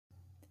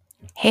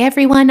Hey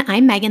everyone,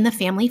 I'm Megan, the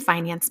family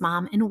finance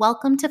mom, and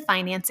welcome to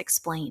Finance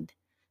Explained.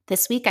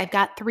 This week I've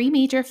got three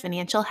major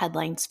financial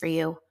headlines for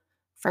you.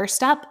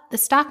 First up, the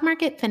stock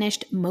market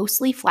finished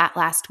mostly flat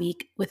last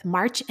week, with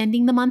March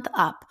ending the month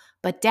up,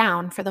 but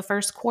down for the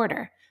first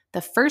quarter,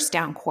 the first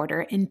down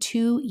quarter in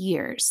 2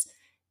 years.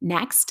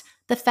 Next,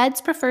 the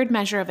Fed's preferred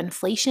measure of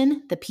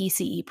inflation, the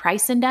PCE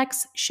price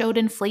index, showed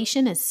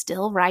inflation is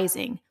still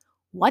rising.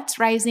 What's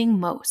rising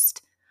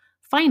most?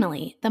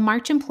 Finally, the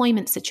March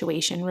employment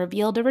situation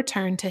revealed a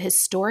return to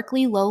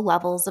historically low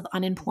levels of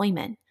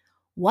unemployment.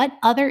 What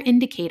other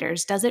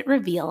indicators does it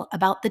reveal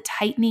about the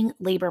tightening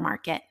labor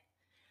market?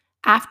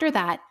 After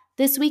that,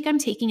 this week I'm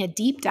taking a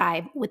deep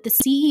dive with the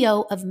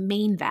CEO of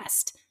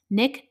Mainvest,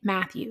 Nick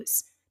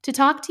Matthews, to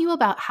talk to you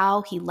about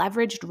how he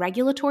leveraged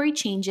regulatory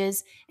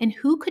changes and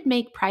who could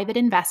make private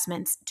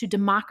investments to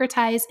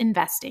democratize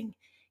investing,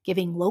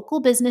 giving local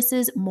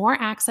businesses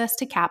more access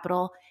to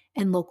capital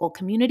and local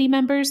community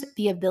members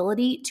the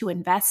ability to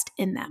invest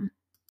in them.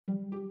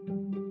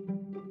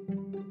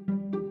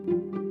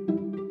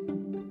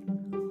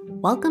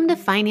 Welcome to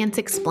Finance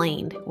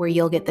Explained, where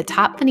you'll get the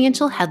top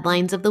financial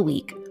headlines of the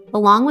week,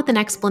 along with an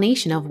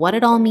explanation of what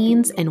it all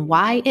means and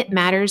why it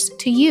matters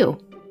to you.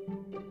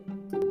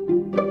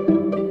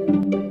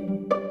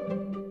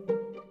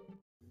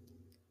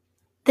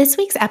 This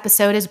week's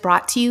episode is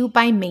brought to you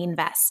by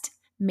Mainvest.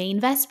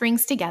 Mainvest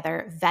brings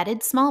together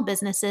vetted small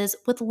businesses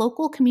with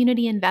local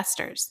community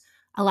investors,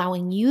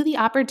 allowing you the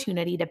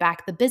opportunity to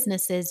back the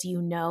businesses you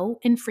know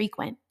and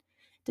frequent.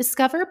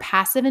 Discover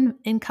passive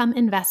income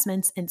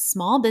investments in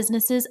small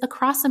businesses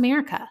across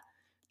America.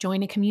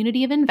 Join a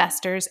community of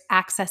investors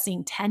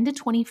accessing 10 to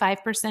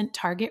 25%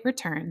 target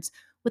returns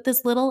with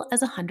as little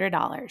as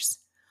 $100.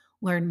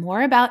 Learn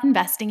more about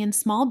investing in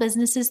small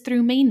businesses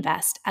through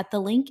Mainvest at the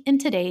link in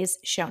today's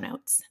show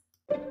notes.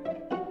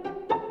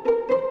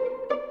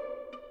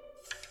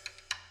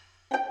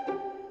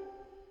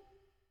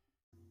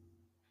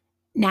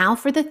 Now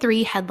for the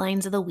three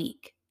headlines of the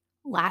week.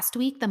 Last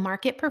week, the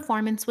market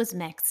performance was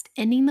mixed,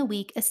 ending the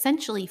week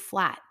essentially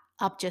flat,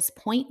 up just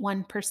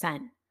 0.1%,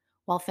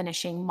 while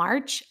finishing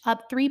March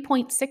up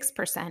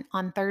 3.6%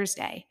 on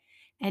Thursday,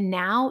 and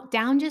now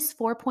down just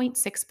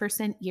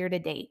 4.6% year to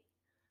date.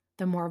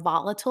 The more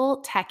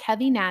volatile, tech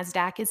heavy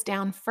NASDAQ is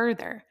down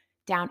further,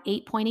 down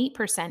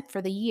 8.8% for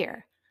the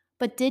year,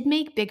 but did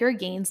make bigger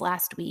gains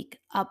last week,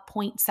 up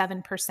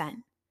 0.7%.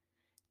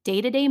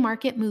 Day-to-day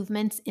market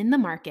movements in the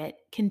market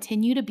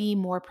continue to be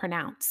more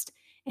pronounced,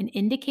 an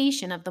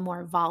indication of the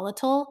more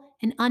volatile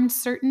and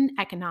uncertain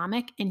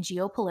economic and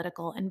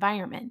geopolitical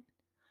environment.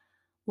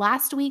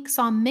 Last week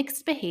saw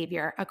mixed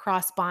behavior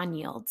across bond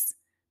yields.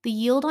 The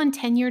yield on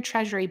 10-year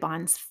Treasury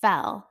bonds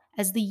fell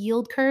as the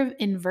yield curve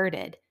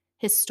inverted,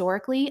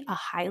 historically a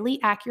highly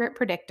accurate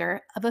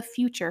predictor of a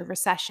future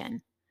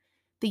recession.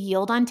 The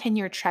yield on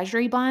 10-year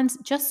Treasury bonds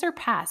just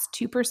surpassed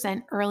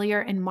 2%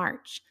 earlier in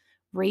March,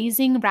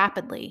 raising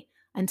rapidly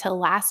until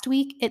last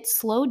week it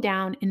slowed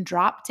down and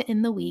dropped to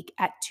end the week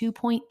at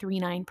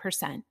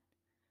 2.39%.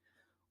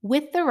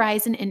 With the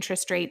rise in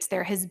interest rates,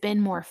 there has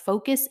been more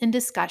focus and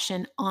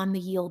discussion on the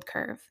yield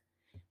curve.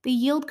 The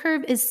yield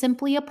curve is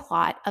simply a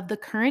plot of the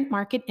current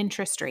market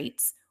interest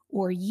rates,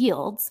 or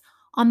yields,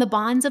 on the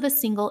bonds of a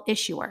single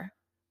issuer,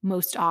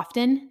 most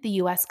often the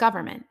U.S.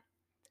 government.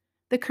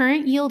 The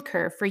current yield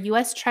curve for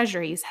U.S.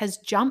 Treasuries has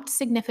jumped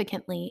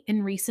significantly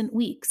in recent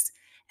weeks,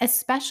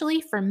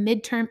 especially for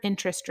midterm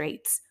interest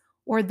rates,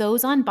 or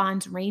those on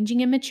bonds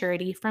ranging in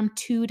maturity from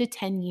 2 to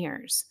 10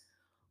 years.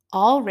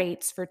 All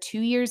rates for 2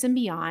 years and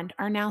beyond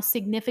are now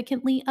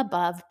significantly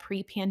above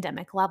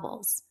pre-pandemic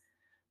levels.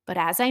 But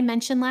as I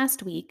mentioned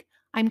last week,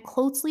 I'm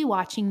closely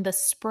watching the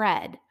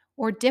spread,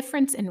 or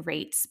difference in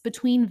rates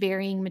between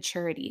varying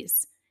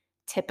maturities.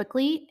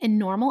 Typically, in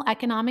normal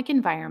economic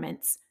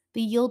environments,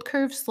 the yield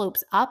curve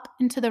slopes up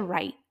and to the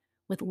right,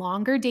 with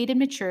longer dated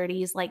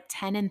maturities like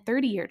 10 and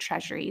 30-year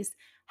treasuries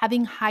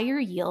having higher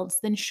yields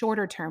than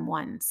shorter term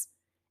ones.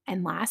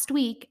 And last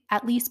week,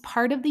 at least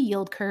part of the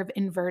yield curve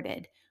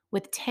inverted,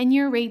 with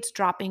 10-year rates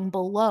dropping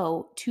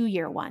below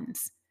 2-year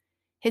ones.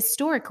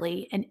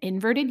 Historically, an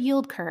inverted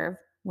yield curve,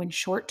 when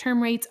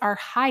short-term rates are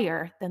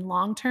higher than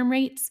long-term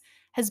rates,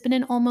 has been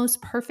an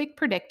almost perfect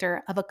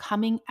predictor of a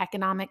coming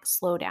economic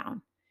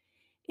slowdown.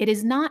 It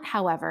is not,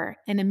 however,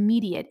 an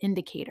immediate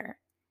indicator.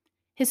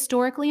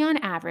 Historically, on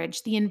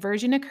average, the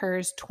inversion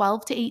occurs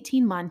 12 to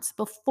 18 months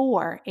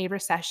before a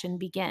recession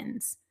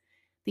begins.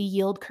 The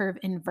yield curve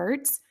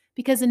inverts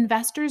because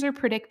investors are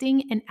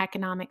predicting an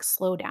economic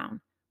slowdown,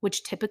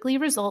 which typically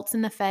results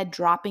in the Fed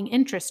dropping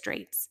interest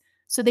rates.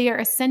 So they are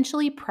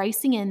essentially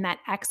pricing in that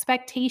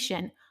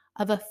expectation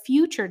of a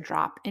future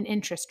drop in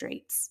interest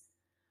rates.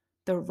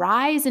 The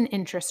rise in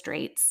interest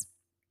rates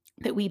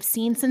that we've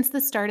seen since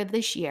the start of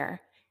this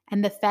year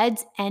and the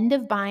Fed's end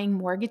of buying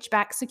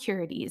mortgage-backed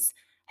securities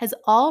has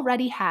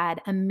already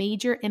had a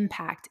major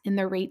impact in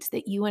the rates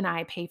that you and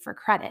I pay for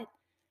credit,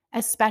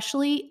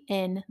 especially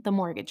in the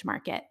mortgage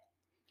market.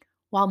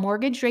 While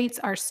mortgage rates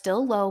are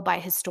still low by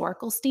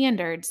historical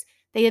standards,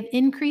 they have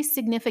increased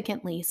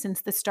significantly since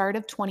the start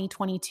of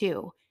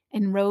 2022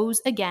 and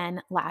rose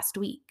again last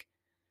week.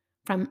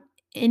 From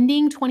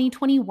ending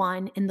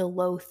 2021 in the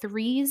low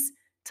threes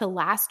to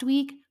last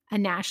week, a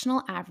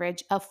national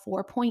average of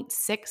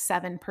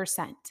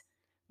 4.67%.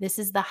 This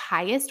is the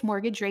highest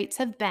mortgage rates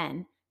have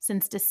been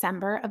since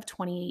December of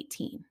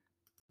 2018.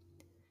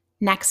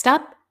 Next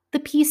up, the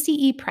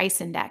PCE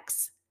price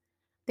index.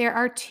 There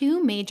are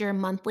two major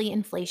monthly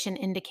inflation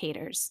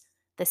indicators: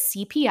 the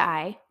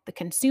CPI, the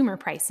Consumer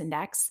Price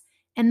Index,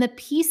 and the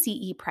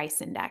PCE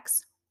price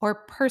index,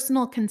 or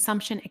Personal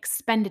Consumption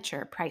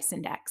Expenditure Price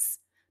Index,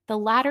 the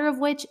latter of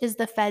which is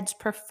the Fed's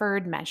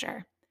preferred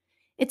measure.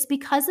 It's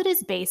because it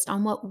is based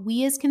on what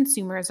we as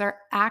consumers are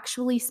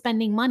actually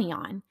spending money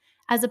on,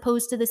 as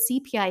opposed to the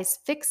CPI's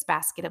fixed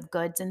basket of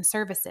goods and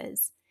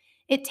services.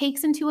 It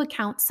takes into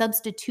account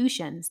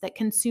substitutions that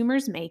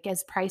consumers make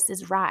as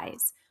prices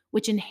rise,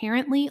 which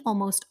inherently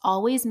almost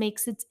always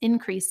makes its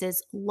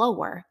increases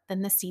lower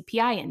than the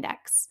CPI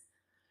index.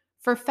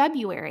 For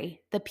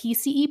February, the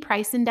PCE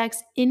price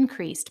index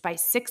increased by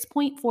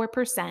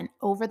 6.4%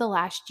 over the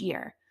last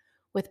year,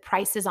 with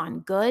prices on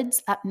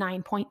goods up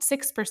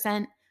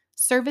 9.6%,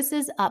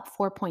 services up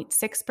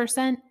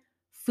 4.6%,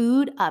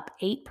 food up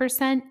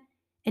 8%,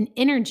 and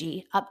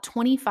energy up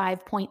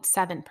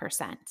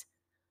 25.7%.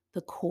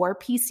 The core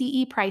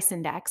PCE price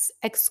index,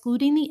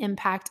 excluding the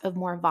impact of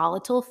more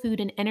volatile food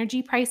and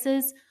energy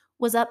prices,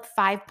 was up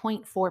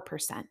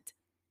 5.4%.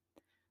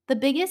 The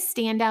biggest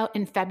standout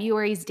in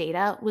February's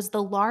data was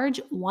the large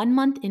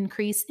 1-month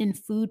increase in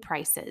food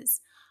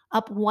prices,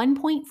 up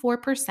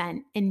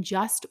 1.4% in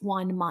just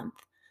 1 month,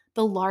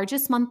 the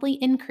largest monthly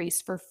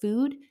increase for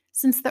food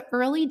since the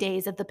early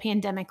days of the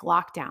pandemic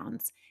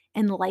lockdowns,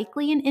 and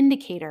likely an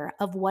indicator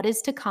of what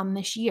is to come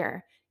this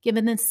year,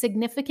 given the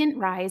significant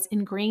rise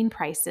in grain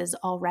prices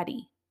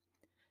already.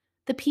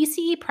 The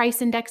PCE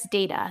price index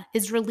data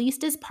is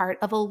released as part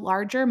of a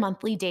larger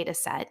monthly data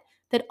set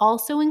that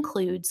also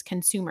includes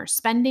consumer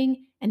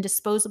spending and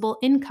disposable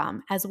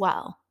income as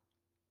well.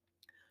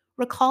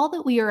 Recall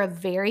that we are a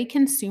very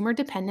consumer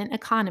dependent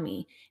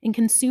economy, and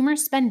consumer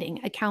spending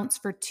accounts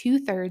for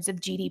 2/3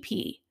 of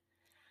GDP.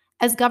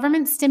 As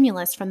government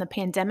stimulus from the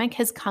pandemic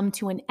has come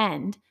to an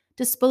end,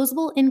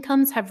 disposable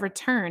incomes have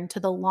returned to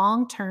the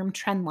long-term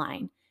trend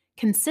line,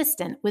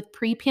 consistent with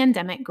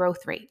pre-pandemic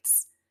growth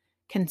rates.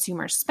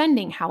 Consumer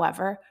spending,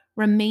 however,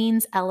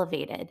 remains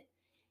elevated.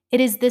 It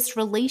is this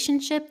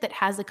relationship that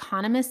has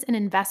economists and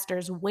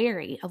investors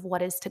wary of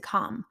what is to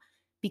come,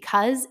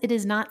 because it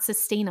is not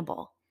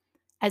sustainable.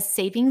 As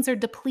savings are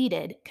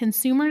depleted,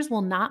 consumers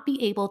will not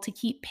be able to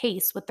keep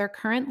pace with their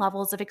current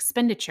levels of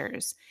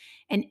expenditures.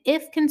 And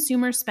if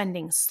consumer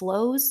spending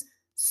slows,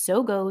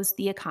 so goes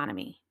the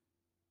economy.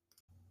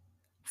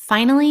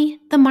 Finally,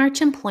 the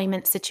March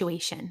employment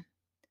situation.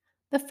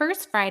 The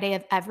first Friday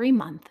of every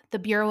month, the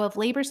Bureau of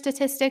Labor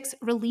Statistics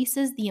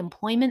releases the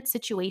Employment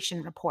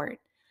Situation Report,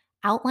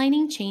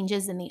 outlining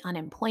changes in the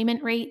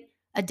unemployment rate,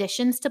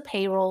 additions to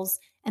payrolls,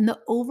 and the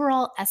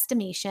overall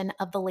estimation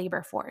of the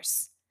labor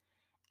force.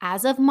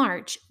 As of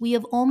March, we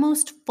have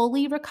almost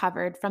fully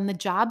recovered from the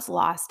jobs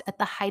lost at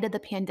the height of the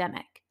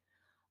pandemic.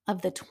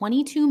 Of the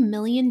 22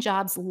 million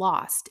jobs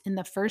lost in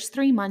the first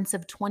 3 months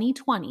of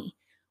 2020,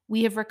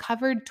 we have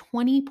recovered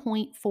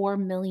 20.4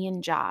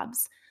 million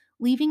jobs,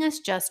 leaving us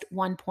just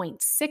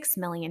 1.6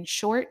 million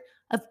short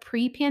of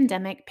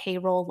pre-pandemic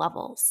payroll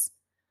levels.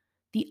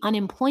 The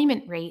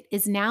unemployment rate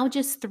is now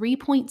just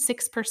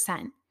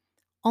 3.6%,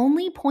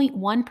 only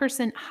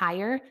 0.1%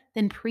 higher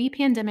than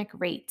pre-pandemic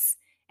rates,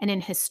 and in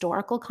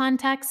historical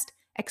context,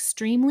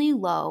 extremely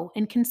low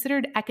and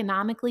considered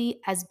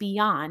economically as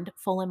beyond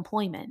full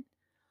employment.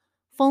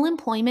 Full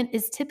employment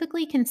is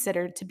typically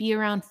considered to be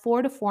around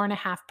 4 to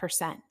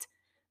 4.5%.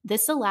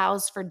 This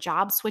allows for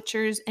job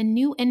switchers and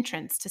new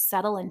entrants to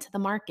settle into the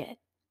market.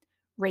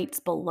 Rates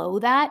below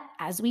that,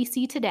 as we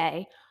see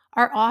today,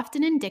 are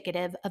often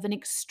indicative of an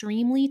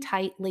extremely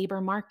tight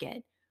labor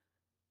market.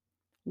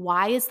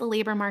 Why is the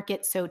labor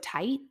market so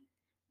tight?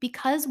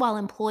 Because while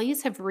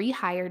employees have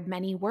rehired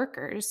many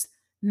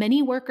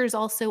workers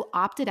also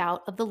opted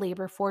out of the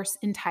labor force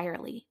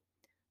entirely.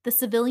 The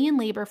civilian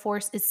labor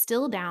force is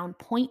still down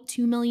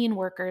 0.2 million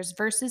workers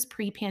versus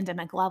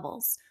pre-pandemic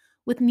levels,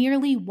 with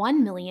nearly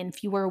 1 million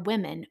fewer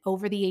women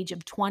over the age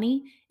of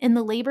 20 in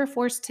the labor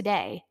force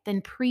today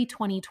than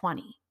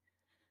pre-2020.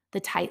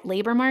 The tight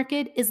labor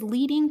market is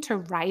leading to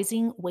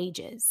rising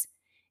wages.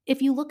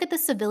 If you look at the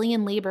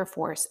civilian labor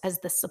force as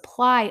the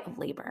supply of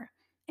labor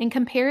and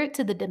compare it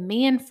to the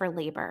demand for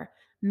labor,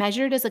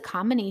 measured as a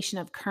combination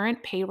of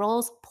current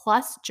payrolls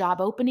plus job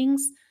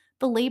openings,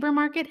 the labor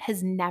market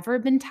has never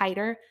been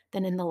tighter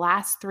than in the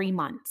last 3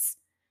 months.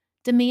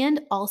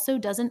 Demand also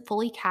doesn't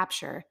fully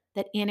capture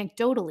that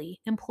anecdotally,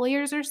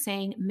 employers are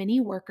saying many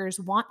workers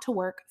want to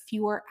work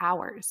fewer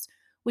hours,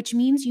 which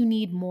means you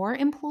need more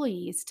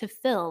employees to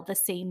fill the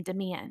same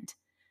demand.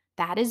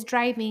 That is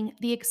driving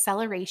the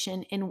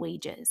acceleration in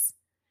wages.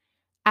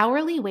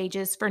 Hourly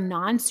wages for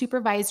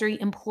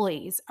non-supervisory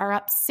employees are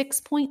up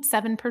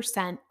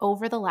 6.7%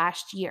 over the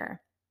last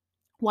year,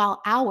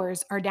 while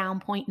hours are down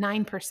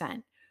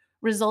 0.9%,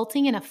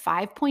 resulting in a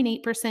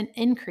 5.8%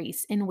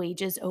 increase in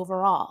wages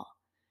overall.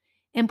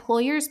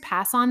 Employers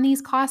pass on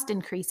these cost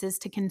increases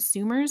to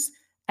consumers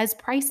as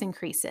price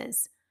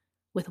increases,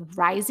 with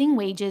rising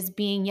wages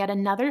being yet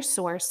another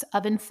source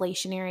of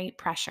inflationary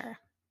pressure.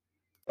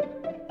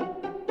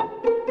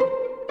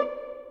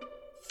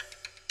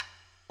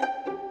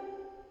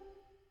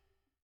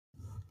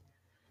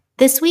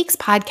 This week's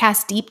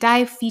podcast deep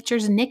dive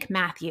features Nick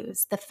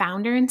Matthews, the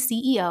founder and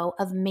CEO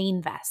of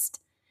Mainvest.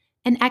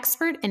 An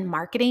expert in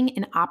marketing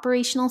and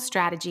operational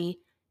strategy,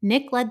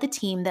 Nick led the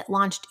team that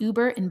launched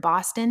Uber in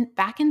Boston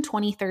back in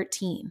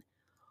 2013.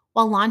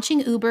 While launching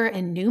Uber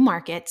in new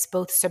markets,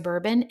 both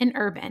suburban and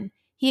urban,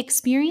 he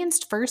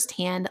experienced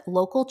firsthand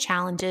local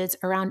challenges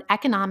around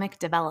economic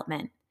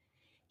development.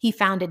 He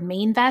founded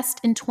Mainvest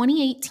in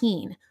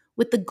 2018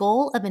 with the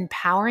goal of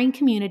empowering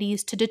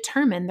communities to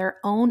determine their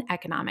own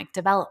economic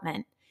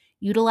development,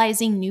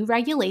 utilizing new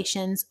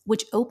regulations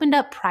which opened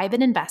up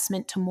private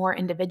investment to more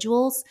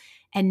individuals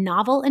and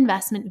novel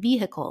investment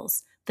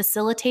vehicles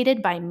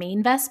facilitated by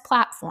Mainvest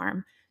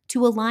platform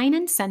to align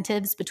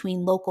incentives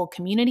between local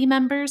community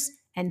members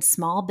and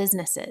small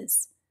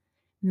businesses.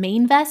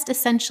 Mainvest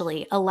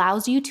essentially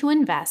allows you to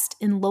invest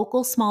in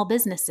local small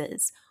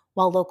businesses,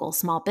 while local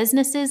small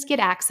businesses get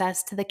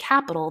access to the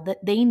capital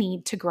that they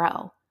need to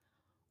grow.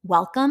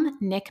 Welcome,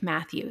 Nick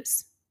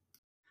Matthews.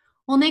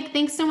 Well, Nick,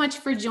 thanks so much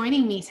for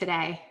joining me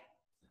today.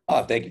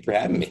 Oh, thank you for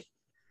having me.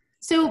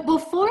 So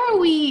before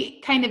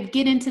we kind of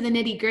get into the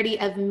nitty-gritty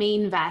of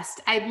Mainvest,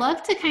 I'd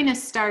love to kind of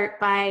start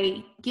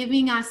by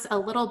giving us a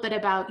little bit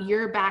about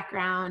your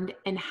background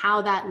and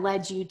how that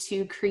led you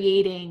to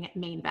creating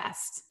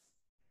Mainvest.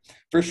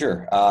 For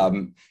sure.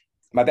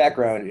 My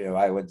background,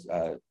 I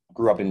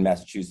grew up in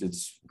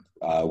Massachusetts,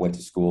 went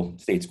to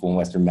state school in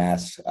Western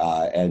Mass,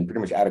 and pretty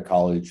much out of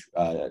college,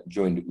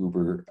 joined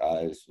Uber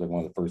as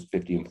one of the first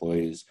 50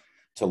 employees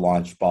to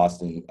launch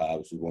Boston,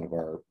 which was one of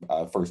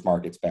our first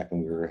markets back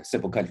when we were a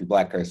simple country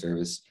black car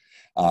service,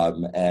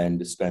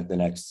 and spent the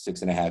next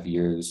 6.5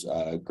 years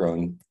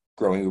growing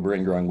Uber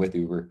and growing with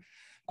Uber.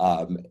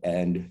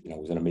 And it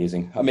was an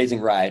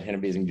amazing ride and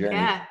amazing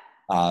journey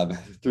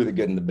through the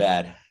good and the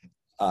bad.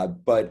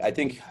 But I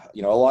think,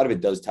 a lot of it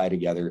does tie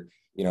together,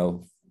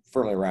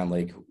 firmly around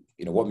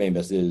what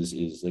Mainvest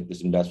is like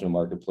this investment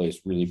marketplace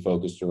really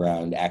focused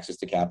around access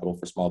to capital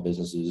for small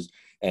businesses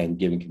and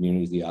giving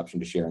communities the option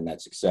to share in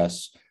that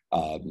success,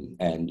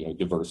 and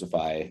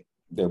diversify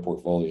their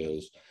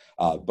portfolios.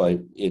 But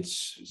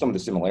it's some of the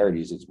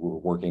similarities is we're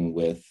working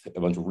with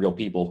a bunch of real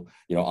people,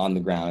 on the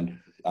ground.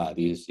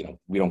 These,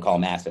 we don't call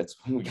them assets,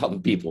 we call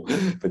them people,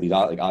 but these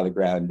on the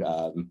ground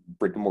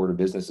brick and mortar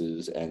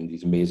businesses and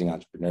these amazing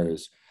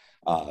entrepreneurs.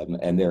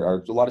 And there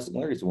are a lot of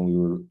similarities when we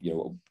were,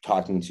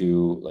 talking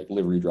to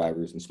livery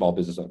drivers and small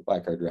business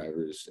black car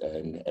drivers,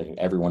 and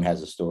everyone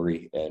has a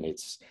story, and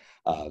it's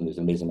there's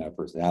an amazing amount of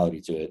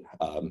personality to it,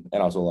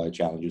 and also a lot of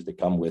challenges that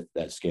come with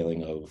that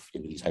scaling of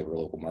these hyper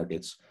local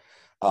markets.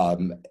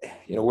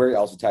 Where it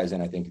also ties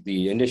in, I think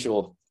the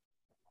initial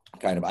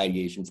kind of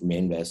ideation for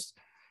Mainvest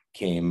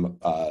came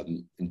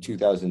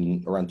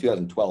in around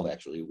 2012,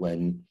 actually,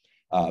 when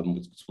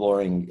was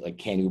exploring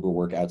can Uber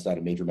work outside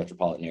of major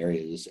metropolitan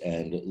areas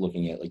and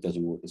looking at does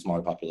it work in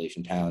smaller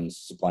population towns,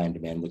 supply and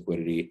demand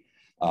liquidity,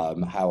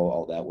 how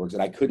all that works.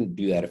 And I couldn't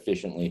do that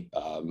efficiently,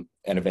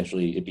 and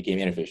eventually it became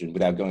inefficient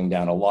without going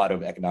down a lot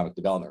of economic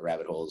development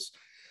rabbit holes,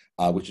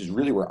 which is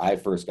really where I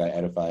first got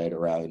edified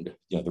around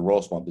the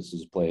role small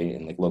businesses play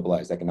in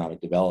localized economic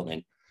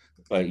development,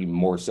 but even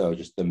more so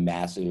just the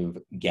massive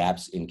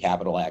gaps in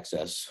capital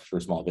access for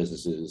small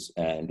businesses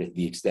and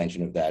the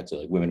extension of that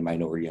to women and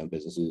minority-owned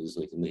businesses,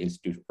 in the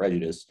institutional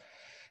prejudice.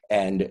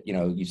 And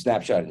you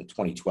snapshot in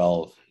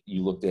 2012,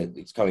 you looked at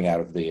it's coming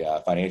out of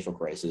the financial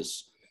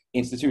crisis.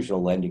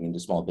 Institutional lending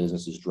into small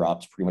businesses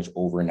dropped pretty much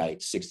overnight,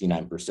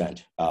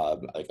 69%,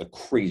 a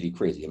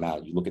crazy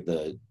amount. You look at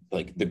the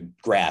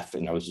graph,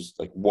 and I was just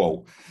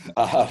whoa.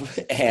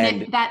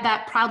 And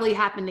that probably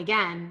happened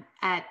again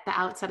at the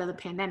outset of the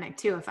pandemic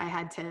too, if I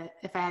had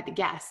to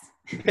guess.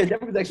 The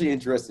pandemic was actually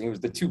interesting. It was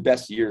the two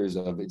best years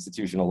of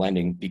institutional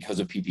lending because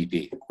of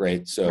PPP,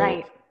 right? So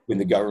right. When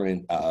the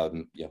government,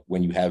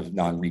 when you have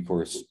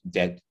non-recourse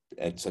debt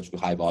at such a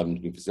high volume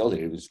to be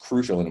facilitated, it was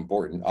crucial and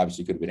important.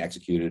 Obviously, could have been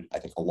executed, I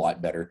think, a lot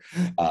better,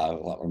 a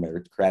lot more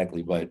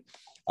meritocratically, but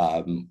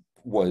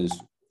was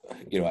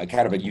a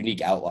kind of a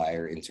unique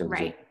outlier in terms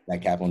of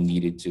that capital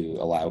needed to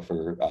allow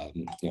for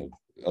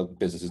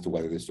businesses to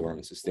weather the storm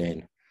and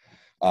sustain.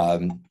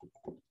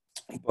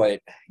 But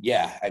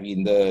yeah, I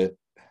mean,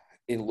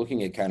 in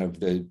looking at kind of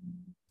the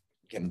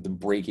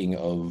breaking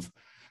of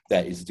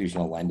that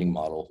institutional lending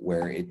model,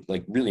 where it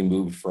really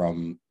moved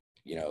from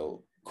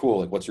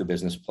cool, what's your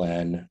business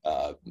plan,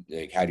 how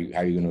are you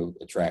going to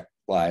attract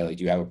supply,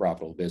 do you have a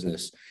profitable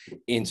business,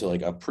 into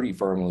a pretty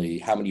firmly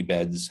how many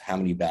beds, how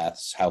many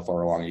baths, how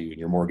far along are you in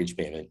your mortgage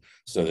payment,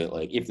 so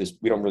that if this,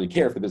 we don't really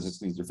care if the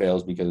business leads or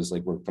fails, because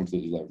we're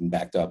completely levered and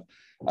backed up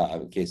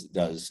in case it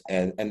does.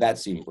 And that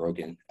seemed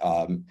broken.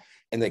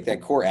 And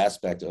that core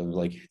aspect of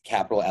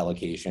capital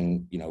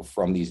allocation,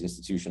 from these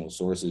institutional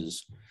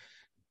sources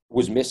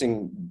was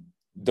missing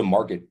the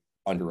market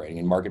underwriting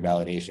and market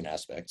validation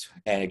aspect.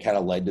 And it kind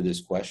of led to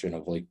this question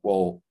of like,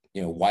 well,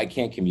 why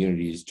can't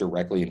communities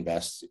directly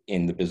invest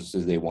in the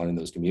businesses they want in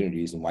those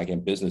communities? And why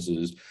can't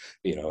businesses,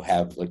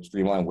 have like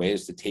streamlined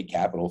ways to take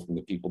capital from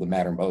the people that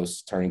matter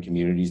most, turning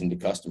communities into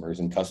customers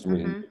and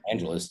customers into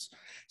evangelists?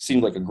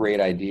 Seemed like a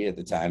great idea at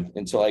the time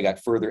until I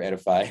got further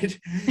edified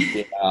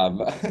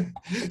in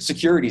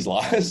securities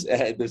laws,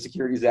 the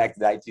Securities Act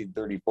of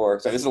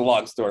 1934. So this is a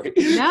long story.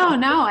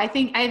 No, I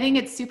think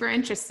it's super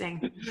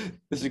interesting.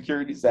 The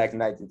Securities Act of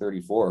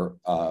 1934,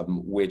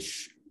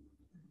 which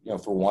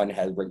for one,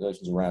 had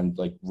regulations around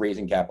like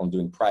raising capital and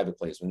doing private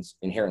placements,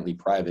 inherently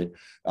private.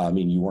 I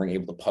mean, you weren't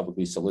able to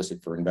publicly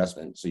solicit for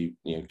investment, so you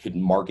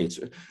couldn't market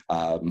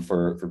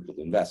for people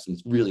to invest. And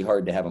it's really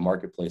hard to have a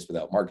marketplace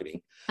without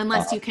marketing,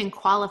 unless you can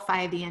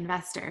qualify the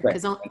investor.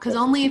 Right. Because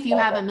only if you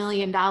have $1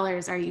 million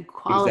are you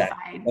qualified.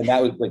 Exactly. And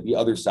that was like the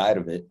other side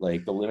of it,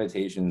 like the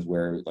limitations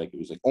where like it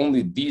was like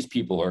only these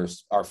people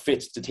are fit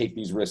to take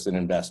these risks and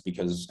invest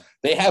because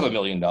they have $1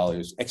 million,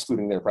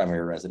 excluding their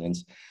primary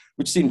residence,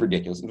 which seemed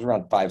ridiculous. It was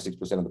around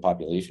 5-6% of the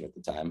population at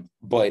the time.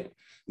 But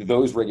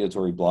those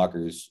regulatory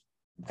blockers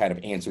kind of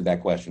answered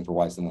that question for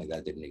why something like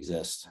that didn't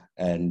exist.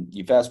 And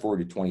you fast forward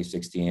to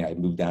 2016, I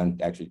moved down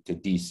actually to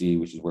DC,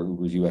 which is where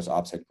Uber's US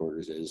ops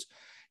headquarters is.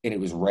 And it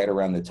was right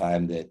around the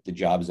time that the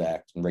Jobs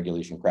Act and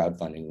regulation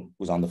crowdfunding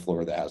was on the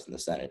floor of the House and the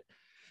Senate.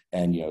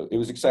 And, it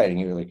was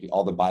exciting. Like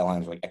all the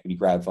bylines were like equity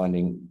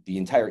crowdfunding. The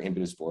entire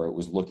impetus for it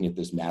was looking at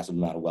this massive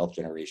amount of wealth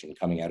generation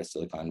coming out of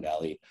Silicon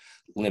Valley,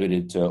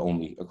 limited to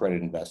only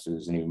accredited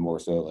investors, and even more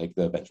so like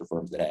the venture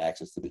firms that had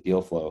access to the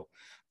deal flow,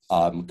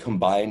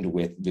 combined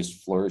with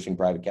this flourishing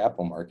private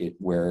capital market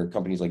where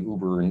companies like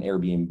Uber and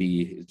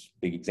Airbnb, it's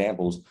big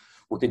examples,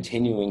 were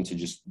continuing to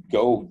just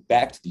go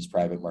back to these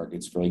private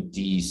markets for like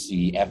D,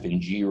 C, F,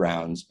 and G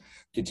rounds,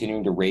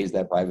 continuing to raise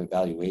that private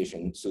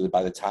valuation so that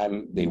by the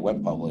time they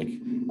went public,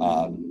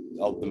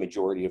 the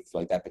majority of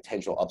like that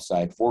potential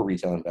upside for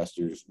retail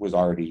investors was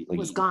already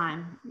like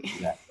gone.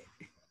 Yeah.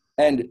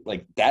 And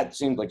like that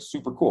seemed like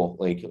super cool,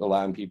 like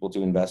allowing people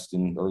to invest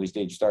in early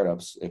stage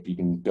startups if you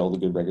can build a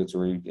good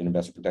regulatory and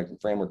investor protecting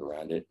framework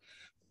around it.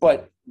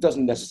 But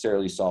doesn't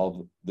necessarily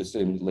solve the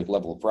same like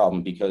level of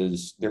problem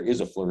because there is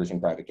a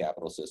flourishing private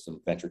capital system,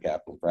 venture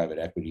capital, private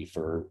equity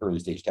for early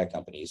stage tech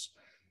companies.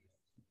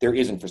 There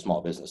isn't for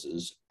small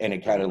businesses. And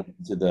it kind of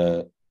to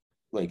the,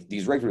 like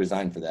these regs were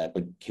designed for that,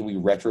 but can we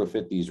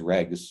retrofit these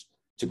regs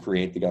to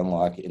create the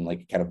unlock in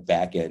like kind of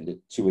back end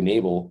to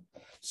enable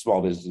small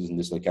businesses in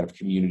this like kind of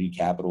community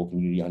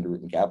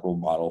underwritten capital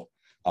model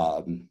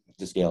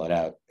to scale it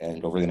out?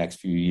 And over the next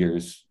few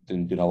years,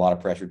 did a lot of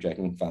pressure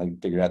checking, finally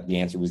figured out the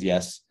answer was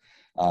yes.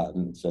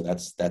 So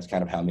that's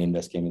kind of how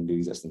Mainvest came into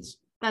existence.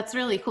 That's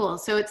really cool.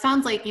 So it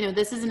sounds like,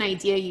 this is an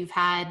idea you've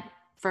had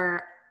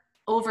for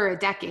over a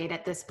decade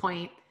at this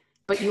point,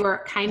 but you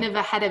were kind of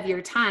ahead of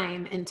your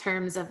time in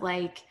terms of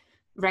like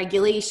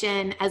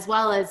regulation, as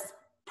well as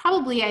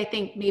probably, I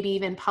think, maybe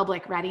even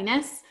public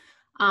readiness.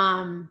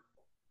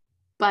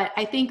 But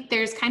I think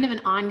there's kind of an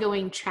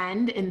ongoing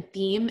trend and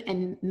theme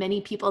in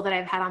many people that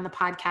I've had on the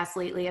podcast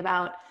lately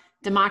about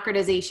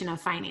democratization of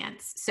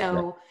finance.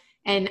 So,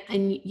 and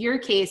in your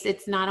case,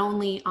 it's not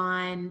only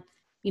on,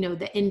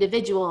 the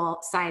individual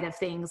side of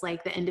things,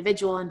 like the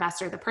individual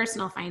investor, the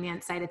personal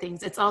finance side of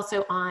things. It's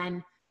also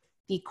on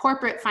the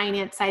corporate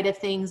finance side of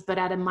things, but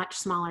at a much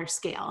smaller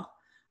scale.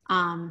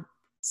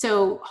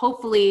 So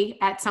hopefully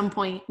at some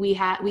point we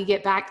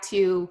get back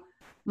to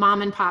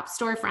mom and pop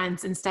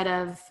storefronts instead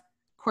of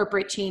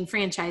corporate chain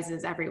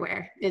franchises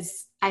everywhere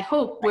is, I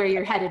hope, where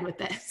you're headed with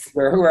this.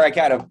 Where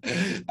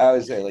I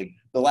would say like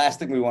the last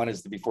thing we want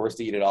is to be forced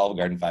to eat at Olive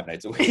Garden 5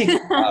 nights a week.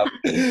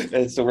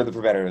 And so we're the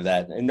preventer of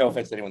that. And no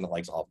offense to anyone that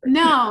likes Olive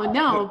Garden.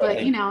 No, but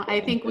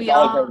I think we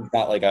Olive Garden's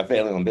not like a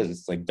family-owned business.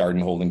 It's like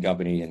Darden Holding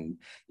Company, and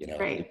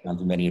right. It's gone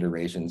through many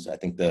iterations. I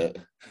think the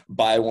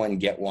buy one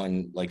get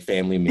one like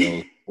family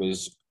meal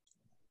was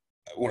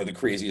one of the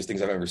craziest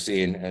things I've ever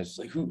seen. And it's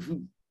like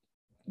who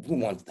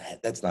wants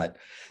that? That's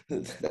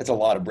a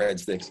lot of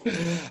breadsticks.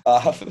 Go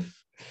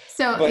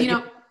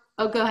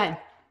ahead.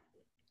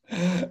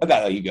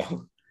 No, you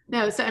go.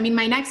 No, so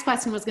my next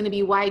question was going to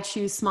be why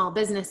choose small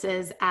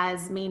businesses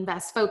as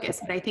Mainvest focus,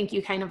 but I think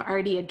you kind of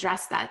already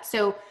addressed that.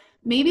 So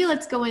maybe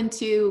let's go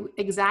into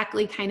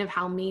exactly kind of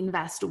how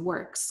Mainvest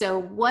works.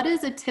 So what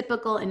does a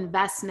typical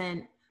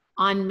investment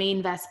on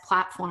Mainvest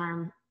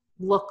platform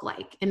look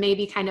like? And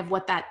maybe kind of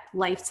what that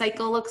life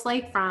cycle looks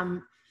like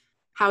from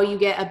how you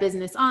get a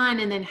business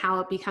on and then how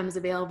it becomes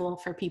available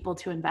for people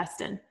to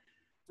invest in.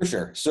 For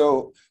sure.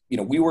 So,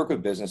 we work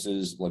with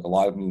businesses, like a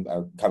lot of them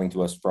are coming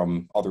to us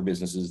from other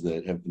businesses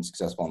that have been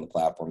successful on the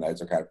platform.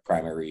 That's our kind of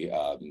primary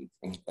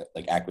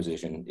like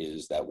acquisition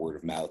is that word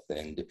of mouth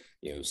and,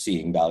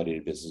 seeing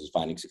validated businesses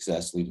finding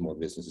success leads more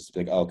businesses to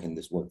be like, oh, can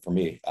this work for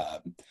me?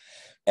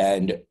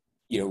 And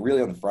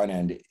really on the front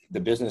end, the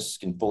business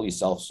can fully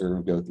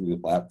self-serve, go through the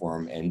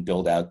platform and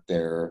build out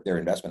their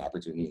investment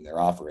opportunity and their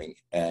offering.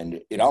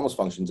 And it almost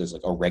functions as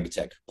like a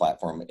RegTech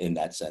platform in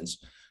that sense,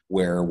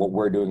 where what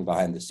we're doing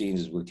behind the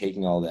scenes is we're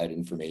taking all that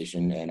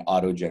information and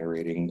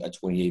auto-generating a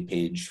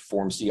 28-page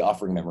Form C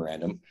offering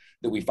memorandum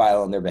that we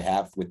file on their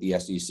behalf with the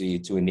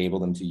SEC to enable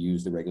them to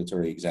use the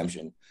regulatory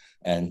exemption.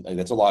 And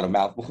that's a lot of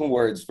mouthful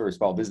words for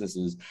small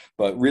businesses,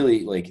 but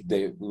really, like,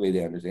 the way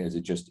they understand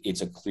is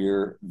it's a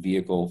clear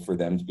vehicle for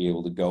them to be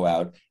able to go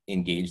out,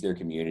 engage their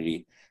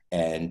community,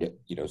 and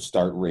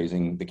start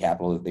raising the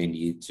capital that they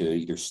need to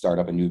either start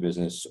up a new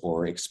business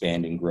or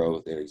expand and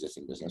grow their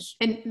existing business.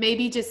 And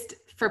maybe just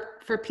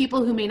for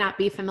people who may not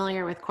be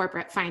familiar with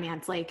corporate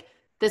finance, like,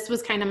 this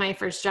was kind of my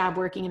first job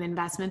working in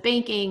investment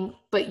banking,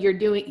 but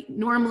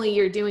normally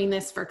you're doing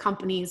this for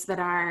companies that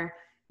are,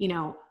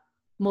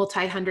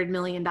 multi-$100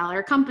 million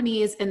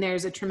companies, and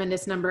there's a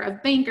tremendous number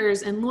of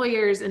bankers and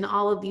lawyers and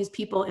all of these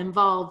people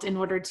involved in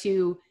order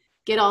to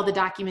get all the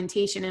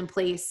documentation in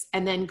place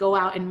and then go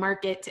out and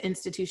market to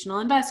institutional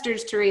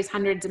investors to raise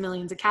hundreds of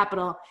millions of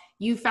capital.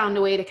 You found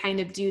a way to kind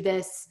of do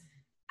this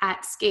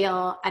at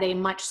scale at a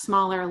much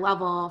smaller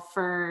level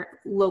for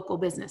local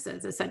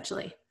businesses,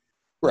 essentially.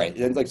 Right.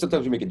 And like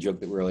sometimes we make a joke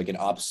that we're like an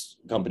ops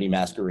company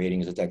masquerading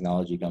as a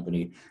technology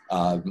company.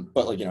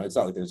 But like, it's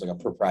not like there's like a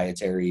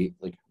proprietary,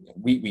 like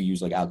we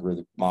use like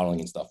algorithmic modeling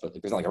and stuff, but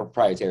like, there's not like a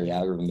proprietary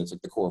algorithm that's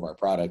like the core of our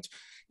product.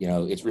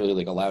 It's really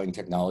like allowing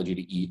technology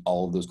to eat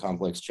all of those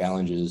complex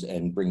challenges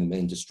and bring them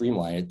in to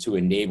streamline it to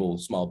enable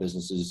small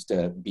businesses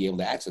to be able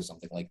to access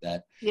something like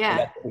that.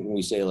 Yeah. When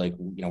we say like,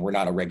 we're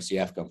not a Reg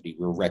CF company,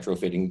 we're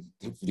retrofitting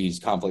these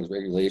complex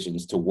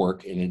regulations to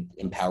work and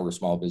empower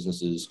small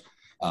businesses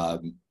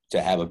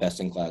to have a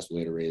best-in-class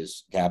way to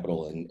raise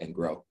capital and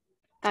grow.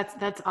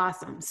 That's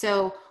awesome.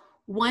 So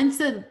once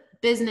a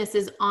business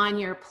is on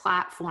your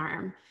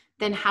platform,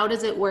 then how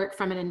does it work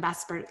from an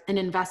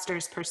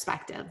investor's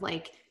perspective?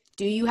 Like,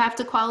 do you have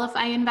to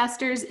qualify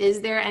investors? Is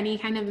there any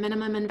kind of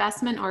minimum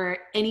investment, or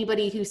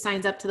anybody who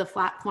signs up to the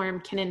platform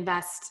can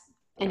invest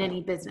in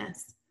any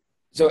business?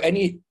 So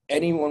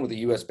anyone with a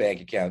U.S.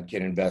 bank account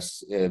can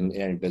invest in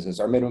any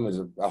business. Our minimum is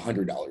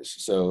 $100,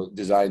 so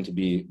designed to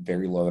be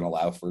very low and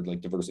allow for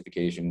like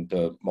diversification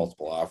to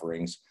multiple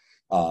offerings.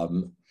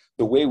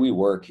 The way we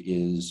work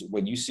is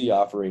when you see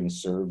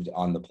offerings served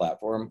on the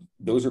platform,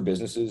 those are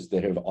businesses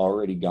that have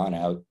already gone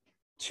out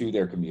to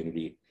their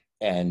community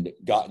and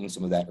gotten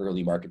some of that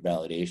early market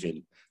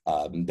validation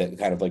that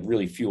kind of like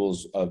really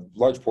fuels a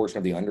large portion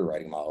of the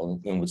underwriting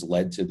model and what's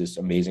led to this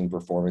amazing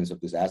performance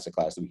of this asset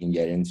class that we can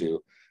get into.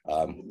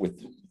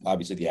 With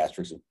obviously the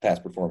asterisk of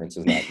past performance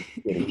is not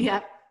good. Yeah,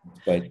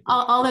 but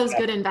all those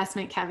good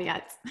investment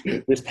caveats.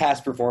 This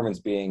past performance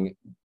being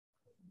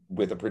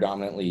with a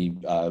predominantly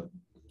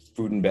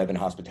food and bev and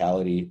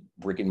hospitality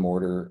brick and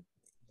mortar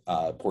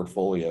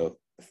portfolio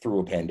through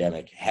a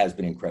pandemic has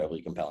been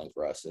incredibly compelling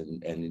for us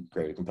and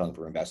incredibly compelling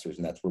for investors.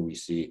 And that's where we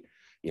see,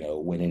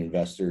 when an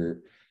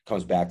investor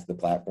comes back to the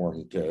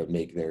platform to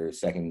make their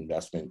second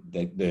investment,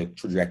 the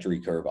trajectory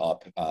curve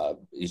up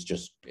is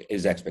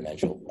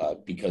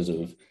exponential because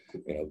of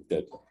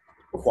the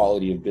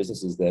quality of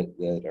businesses that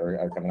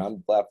are coming on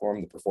the platform,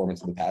 the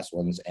performance of the past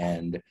ones,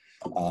 and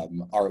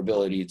our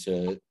ability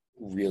to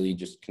really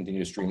just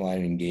continue to streamline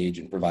and engage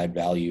and provide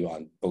value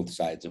on both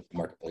sides of the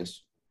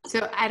marketplace.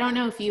 So I don't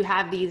know if you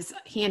have these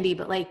handy,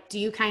 but like, do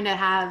you kind of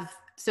have,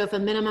 so if a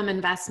minimum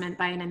investment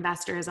by an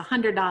investor is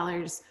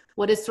 $100,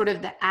 what is sort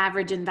of the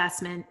average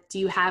investment? Do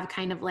you have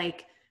kind of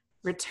like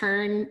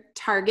return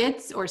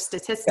targets or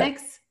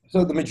statistics? Yeah.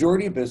 So the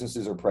majority of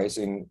businesses are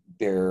pricing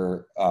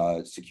their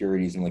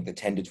securities in like the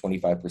 10 to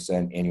 25%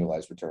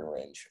 annualized return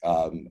range.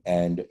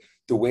 And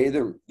the way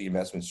the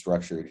investment's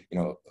structured,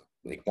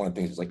 like one of the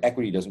things is like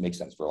equity doesn't make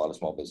sense for a lot of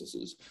small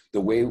businesses. The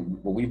way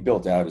what we've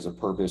built out is a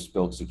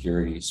purpose-built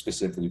security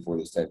specifically for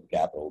this type of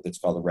capital that's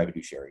called a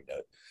revenue sharing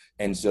note.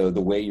 And so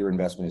the way your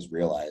investment is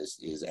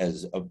realized is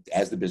as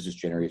the business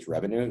generates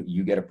revenue,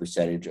 you get a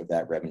percentage of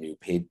that revenue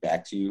paid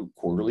back to you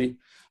quarterly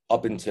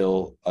up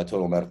until a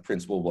total amount of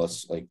principal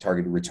plus like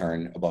targeted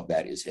return above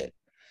that is hit.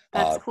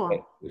 That's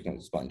cool.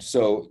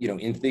 So,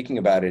 in thinking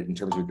about it in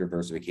terms of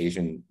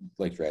diversification,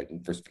 like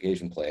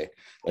diversification play,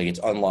 like it's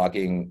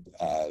unlocking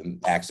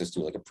access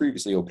to like a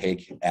previously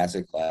opaque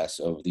asset class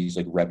of these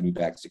like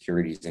revenue-backed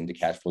securities into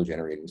cash flow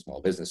generating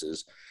small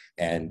businesses.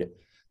 And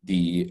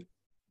the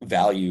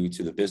value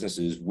to the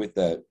businesses with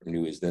that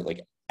revenue is that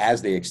like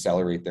as they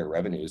accelerate their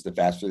revenues, the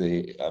faster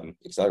they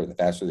accelerate, the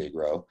faster they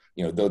grow.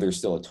 Though there's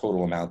still a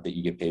total amount that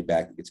you get paid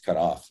back that gets cut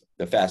off,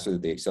 the faster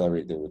that they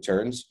accelerate their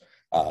returns,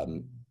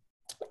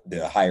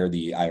 the higher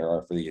the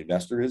IRR for the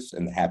investor is,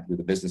 and the happier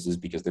the business is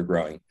because they're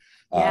growing.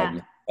 Yeah.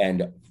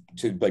 And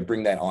to like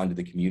bring that onto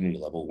the community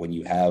level, when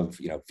you have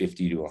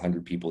 50 to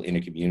 100 people in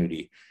a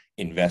community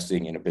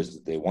investing in a business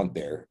that they want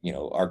there,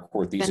 our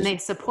core thesis, then they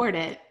support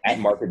it at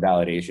market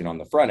validation on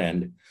the front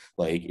end,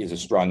 like is a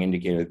strong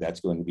indicator that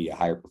that's going to be a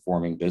higher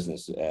performing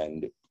business,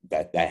 and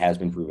that has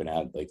been proven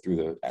out like through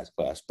the asset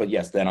class. But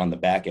yes, then on the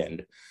back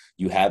end,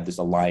 you have this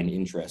aligned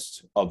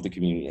interest of the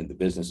community and the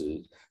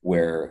businesses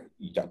where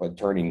you talk about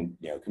turning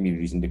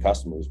communities into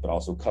customers, but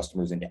also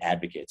customers into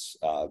advocates,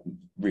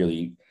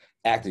 really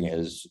acting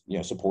as,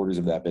 supporters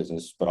of that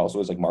business, but also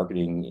as like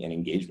marketing and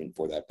engagement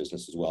for that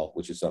business as well,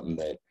 which is something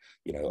that,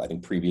 I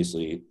think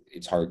previously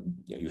it's hard.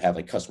 You have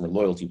like customer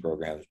loyalty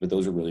programs, but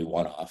those are really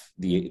one-off.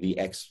 The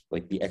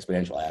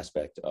exponential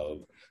aspect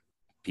of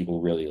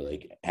people really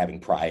like having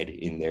pride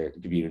in their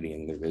community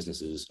and their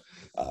businesses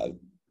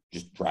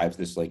just drives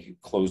this like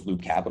closed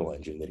loop capital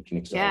engine that can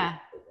accelerate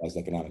as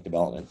economic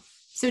development.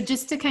 So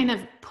just to kind of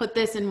put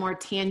this in more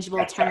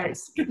tangible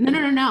terms,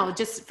 no,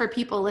 just for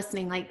people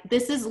listening, like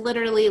this is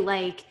literally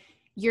like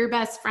your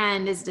best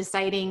friend is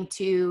deciding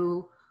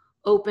to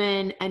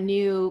open a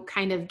new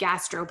kind of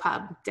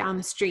gastropub down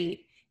the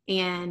street.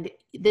 And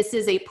this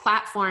is a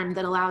platform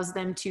that allows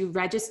them to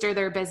register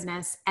their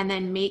business and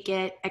then make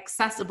it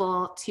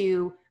accessible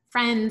to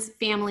friends,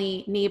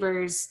 family,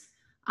 neighbors,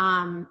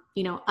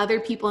 other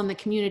people in the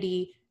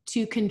community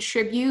to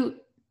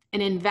contribute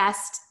and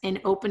invest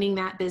in opening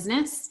that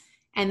business.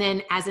 And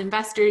then as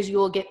investors, you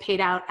will get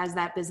paid out as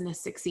that business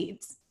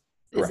succeeds.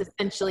 Is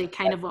essentially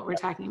kind of what we're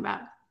talking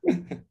about.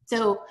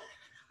 So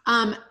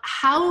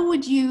how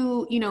would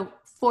you,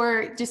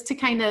 for just to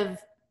kind of,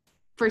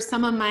 for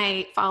some of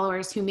my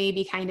followers who may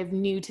be kind of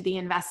new to the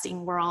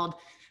investing world,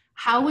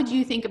 how would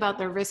you think about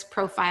the risk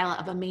profile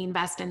of a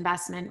Mainvest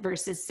investment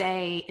versus,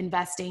 say,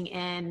 investing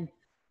in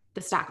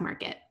the stock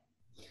market?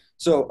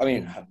 So, I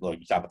mean, look,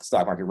 you talk about the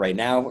stock market right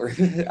now, or,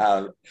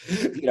 on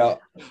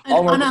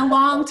a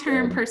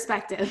long-term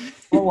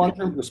perspective. On a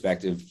long-term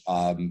perspective,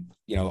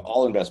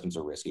 all investments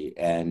are risky.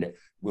 And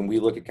when we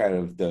look at kind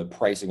of the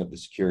pricing of the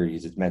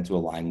securities, it's meant to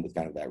align with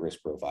kind of that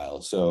risk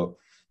profile. So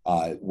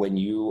when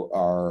you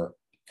are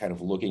kind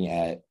of looking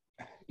at,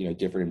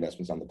 different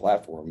investments on the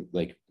platform,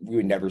 like we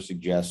would never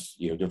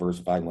suggest,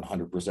 diversifying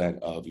 100%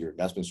 of your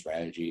investment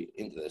strategy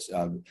into this.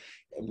 And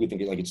we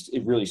think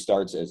it really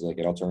starts as like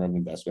an alternative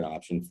investment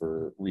option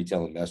for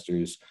retail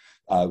investors.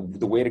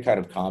 The way to kind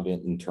of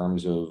comment in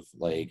terms of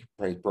like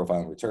price profile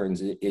and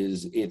returns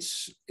is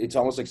it's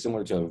almost like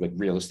similar to like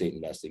real estate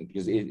investing,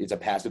 because it's a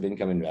passive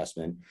income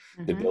investment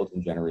that builds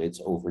and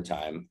generates over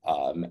time.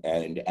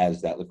 And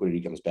as that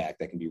liquidity comes back,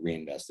 that can be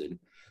reinvested.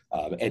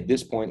 At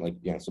this point, like,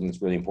 something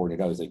that's really important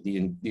to know is like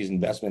these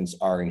investments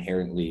are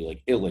inherently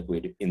like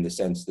illiquid in the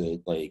sense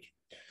that like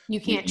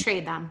you can't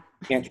trade them.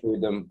 Can't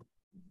trade them.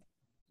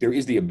 There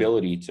is the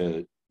ability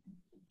to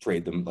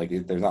trade them. Like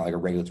there's not like a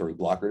regulatory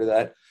blocker to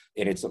that.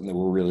 And it's something that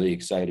we're really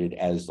excited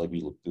as like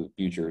we look to the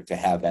future to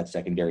have that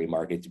secondary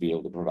market to be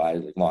able to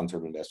provide like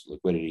long-term investor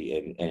liquidity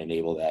and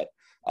enable that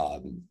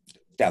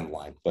down the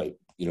line. But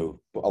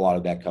a lot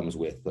of that comes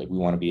with like we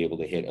want to be able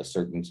to hit a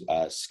certain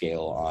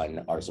scale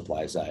on our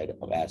supply side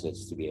of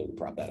assets to be able to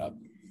prop that up.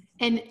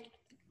 And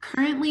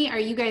currently, are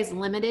you guys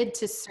limited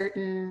to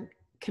certain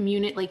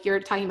community, like you're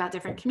talking about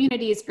different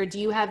communities, or do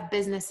you have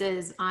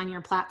businesses on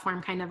your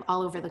platform kind of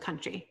all over the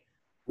country?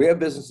 We have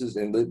businesses,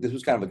 and this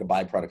was kind of like a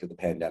byproduct of the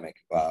pandemic,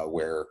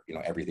 where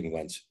everything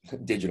went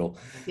digital,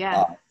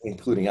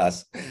 including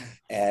us.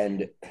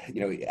 And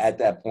at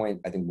that point,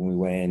 I think when we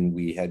went in,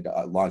 we had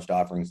launched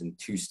offerings in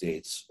 2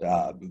 states.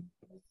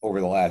 Over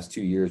the last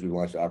 2 years, we've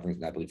launched offerings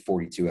in, I believe,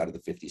 42 out of the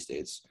 50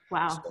 states.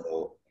 Wow.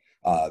 So,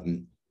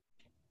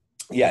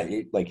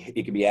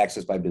 it can be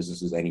accessed by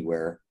businesses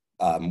anywhere.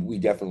 We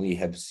definitely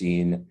have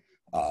seen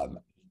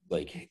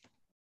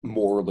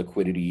more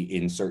liquidity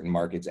in certain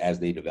markets as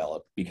they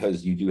develop,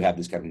 because you do have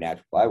this kind of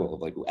natural flywheel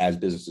of like as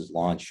businesses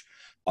launch,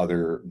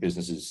 other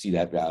businesses see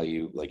that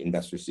value, like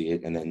investors see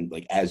it, and then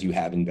like as you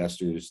have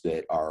investors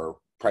that are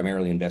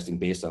primarily investing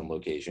based on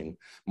location,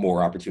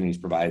 more opportunities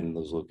provided in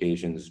those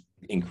locations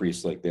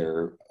increase like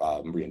their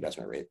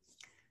reinvestment rate.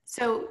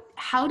 So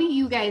how do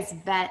you guys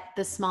vet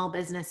the small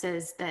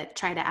businesses that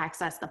try to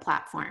access the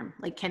platform?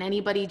 Like, can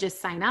anybody just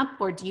sign up,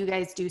 or do you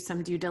guys do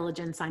some due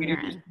diligence on your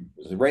end?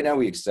 Right now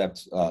we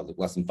accept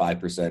less than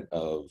 5%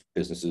 of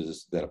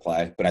businesses that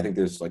apply, but I think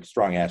there's like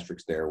strong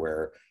asterisks there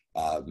where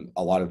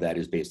a lot of that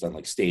is based on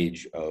like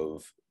stage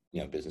of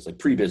business. Like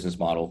pre-business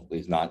model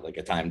is not like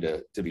a time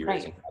to be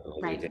raising capital.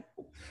 Right.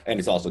 And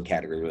it's also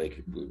category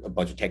like a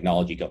bunch of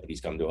technology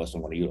companies come to us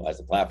and want to utilize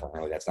the platform.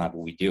 We're like, that's not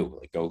what we do.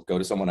 Like go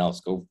to someone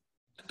else.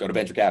 Go to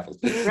venture capital.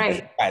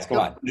 Right. Guys, come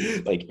on.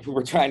 Like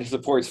we're trying to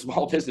support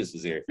small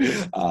businesses here.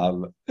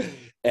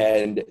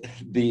 And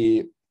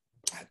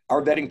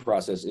our vetting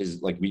process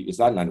is like it's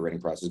not an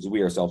underwriting process because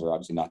we ourselves are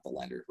obviously not the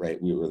lender,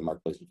 right? We were the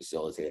marketplace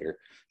facilitator.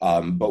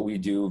 But we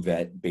do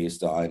vet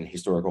based on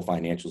historical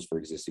financials for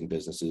existing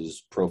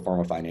businesses, pro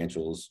forma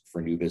financials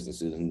for new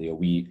businesses. And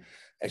we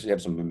actually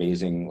have some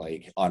amazing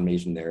like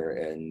automation there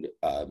and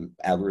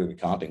algorithmic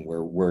comping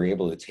where we're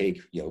able to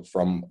take,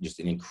 from just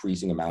an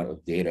increasing amount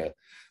of data,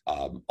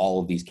 all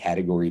of these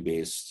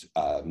category-based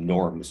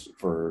norms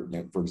for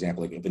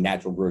example, like if a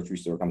natural grocery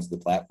store comes to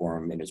the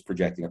platform and is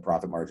projecting a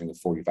profit margin of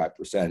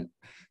 45%,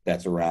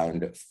 that's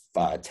around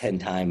 10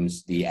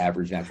 times the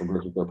average natural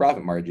grocery store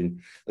profit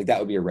margin. Like that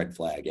would be a red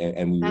flag.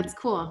 And that's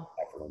cool.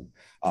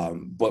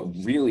 But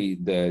really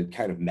the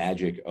kind of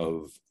magic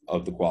of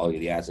the quality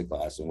of the asset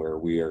class, and where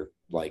we are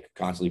like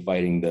constantly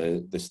fighting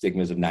the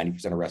stigmas of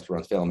 90% of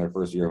restaurants fail in their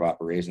first year of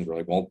operations. We're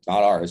like, well,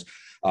 not ours,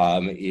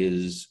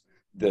 is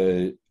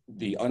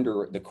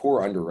the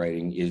core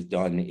underwriting is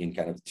done in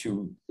kind of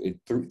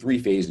three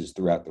phases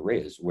throughout the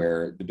raise,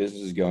 where the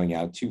business is going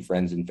out to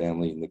friends and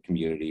family in the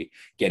community,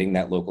 getting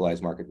that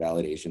localized market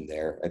validation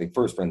there. I think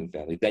first friends and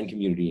family, then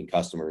community and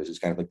customers is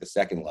kind of like the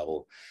second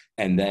level.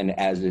 And then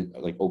as it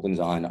like opens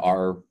on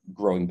our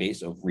growing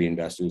base of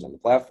reinvestors on the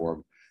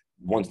platform,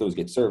 once those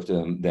get served to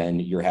them,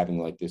 then you're having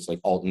like this like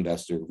alt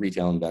investor,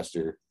 retail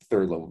investor,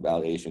 third level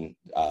validation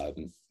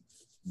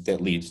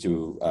that leads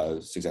to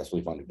a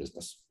successfully funded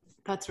business.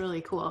 That's really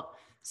cool.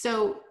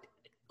 So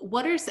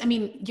I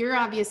mean, you're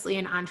obviously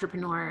an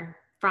entrepreneur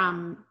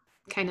from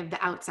kind of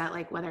the outset,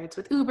 like whether it's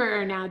with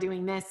Uber or now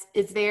doing this,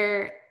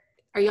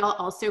 are y'all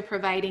also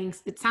providing,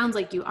 it sounds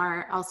like you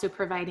are also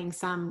providing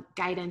some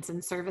guidance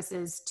and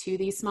services to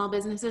these small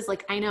businesses.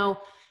 Like I know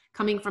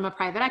coming from a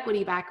private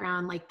equity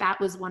background, like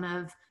that's one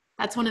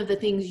of the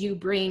things you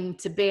bring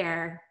to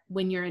bear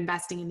when you're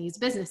investing in these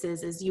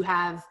businesses is you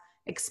have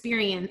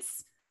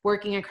experience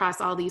working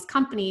across all these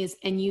companies,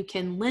 and you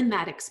can lend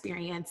that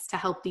experience to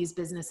help these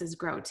businesses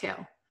grow too.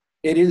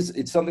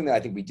 It's something that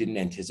I think we didn't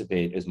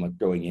anticipate as much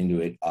going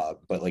into it,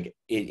 but like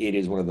it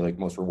is one of the like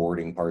most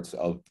rewarding parts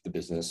of the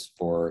business.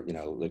 For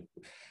like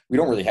we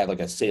don't really have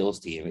like a sales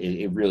team.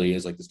 It really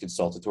is like this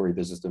consultatory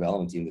business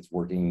development team that's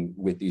working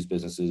with these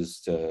businesses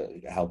to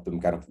help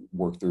them kind of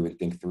work through and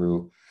think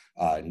through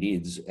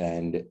needs.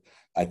 And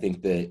I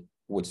think that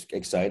what's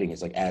exciting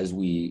is like as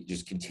we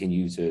just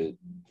continue to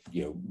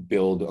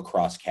build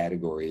across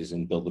categories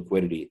and build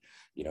liquidity,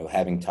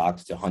 having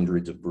talked to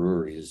hundreds of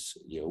breweries,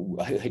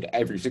 like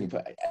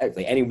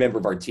any member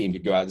of our team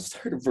could go out and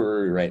start a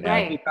brewery right now.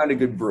 Right. We found a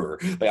good brewer.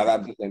 Like I'm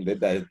not saying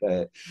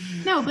that.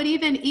 No, but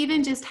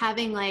even just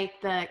having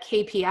like the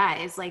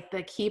KPIs, like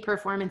the key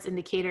performance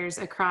indicators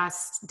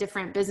across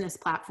different business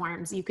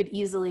platforms, you could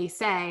easily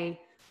say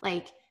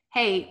like,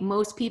 hey,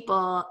 most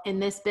people in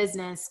this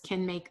business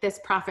can make this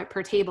profit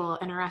per table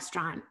in a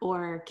restaurant,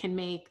 or can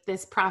make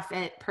this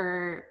profit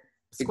per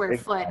square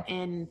foot.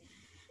 And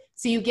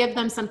so you give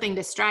them something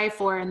to strive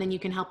for, and then you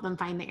can help them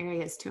find the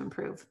areas to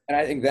improve. And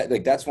I think that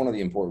like that's one of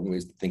the important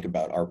ways to think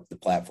about the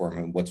platform.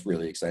 And what's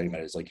really exciting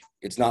about it is like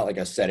it's not like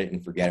a set it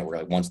and forget it, where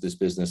like once this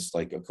business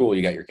like cool,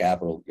 you got your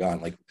capital gone.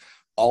 Like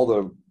all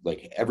the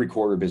like every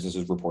quarter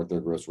businesses report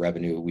their gross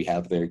revenue. We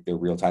have their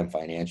real-time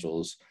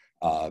financials.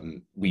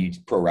 We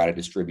pro rata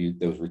distribute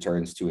those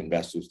returns to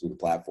investors through the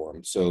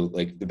platform. So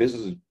like the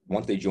businesses,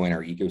 once they join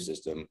our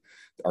ecosystem,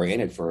 are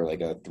in it for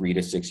like a 3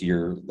 to 6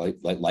 year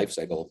life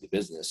cycle of the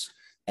business.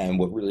 And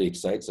what really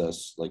excites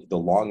us, like the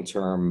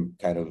long-term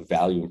kind of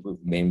value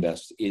improvement of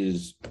Mainvest,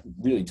 is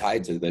really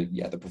tied to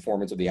the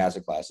performance of the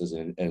asset classes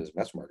and as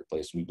investment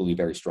marketplace. We believe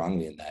very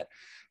strongly in that.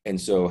 And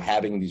so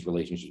having these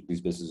relationships with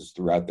these businesses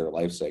throughout their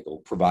life cycle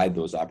provide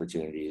those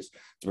opportunities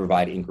to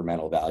provide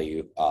incremental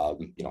value,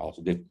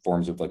 also different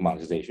forms of like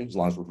monetization, as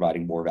long as we're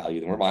providing more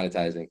value than we're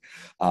monetizing.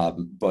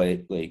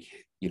 But like,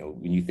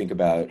 when you think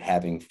about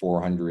having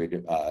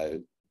 400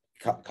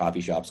 coffee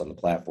shops on the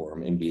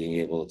platform and being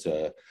able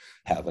to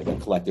have like a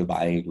collective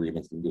buying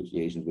agreements and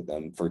negotiations with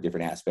them for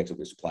different aspects of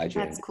their supply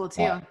chain. That's cool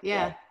too.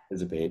 Yeah.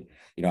 Participate.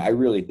 I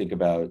really think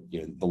about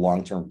the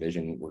long-term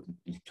vision. We're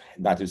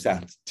not to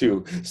sound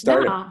too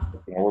startup.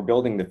 No. We're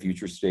building the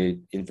future state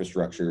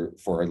infrastructure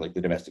for like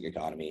the domestic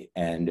economy,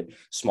 and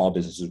small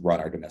businesses run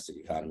our domestic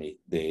economy.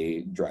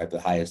 They drive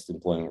the highest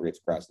employment rates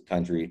across the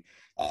country.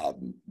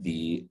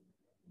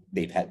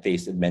 They've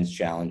faced immense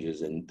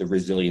challenges, and the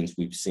resilience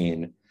we've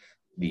seen,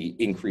 the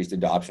increased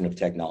adoption of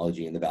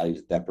technology and the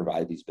values that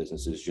provide these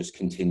businesses just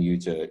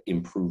continue to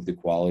improve the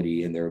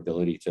quality and their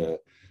ability to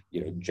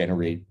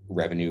generate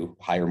revenue,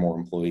 hire more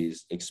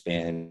employees,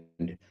 expand.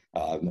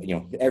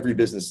 Every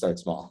business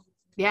starts small.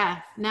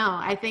 Yeah, no,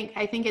 I think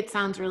it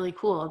sounds really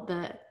cool.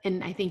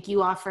 And I think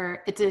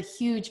it's a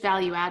huge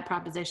value add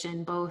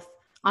proposition,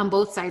 on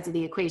both sides of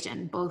the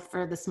equation, both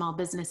for the small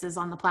businesses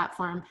on the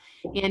platform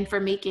and for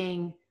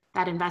making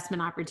that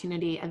investment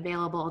opportunity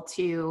available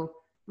to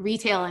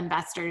retail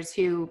investors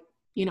who,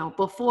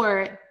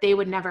 before they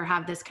would never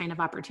have this kind of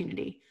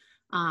opportunity.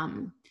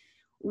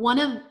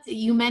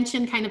 You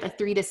mentioned kind of a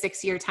 3 to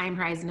 6 year time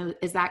horizon.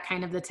 Is that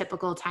kind of the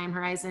typical time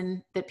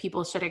horizon that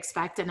people should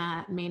expect in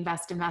a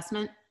Mainvest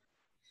investment?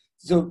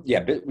 So yeah,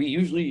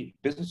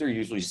 businesses are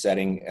usually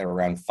setting at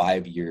around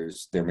 5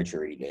 years their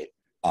maturity date.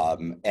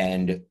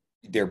 And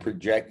their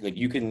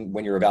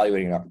when you're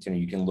evaluating an opportunity,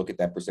 you can look at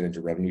that percentage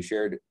of revenue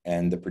shared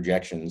and the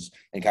projections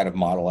and kind of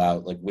model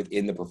out like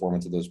within the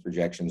performance of those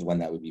projections when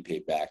that would be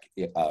paid back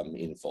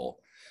in full.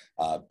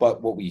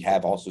 But what we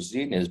have also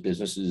seen is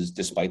businesses,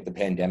 despite the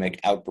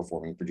pandemic,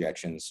 outperforming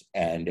projections.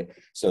 And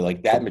so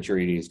like that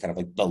maturity is kind of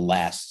like the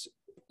last,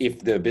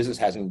 if the business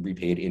hasn't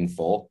repaid in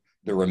full,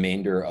 the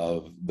remainder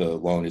of the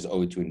loan is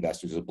owed to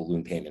investors as a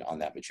balloon payment on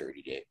that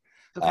maturity date.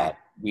 Okay.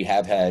 We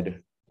have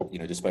had,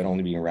 despite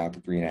only being around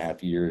for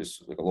 3.5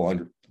 years, like a little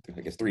under,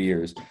 I guess 3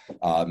 years,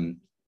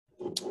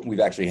 we've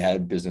actually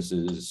had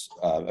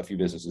a few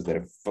businesses that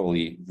have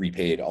fully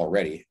repaid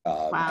already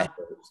at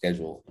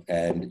schedule.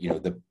 And,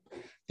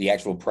 the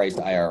actual priced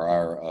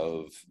IRR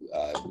of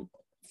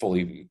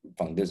fully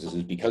fund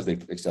businesses because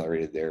they've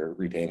accelerated their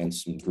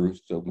repayments and grew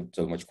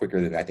so much quicker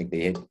than I think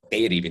they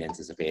had even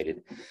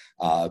anticipated,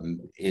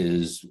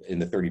 is in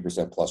the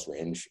 30% plus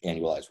range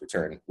annualized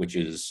return, which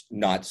is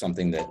not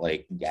something that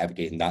like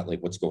advocate, not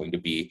like what's going to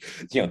be,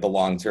 the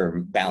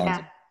long-term balance.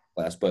 Yeah.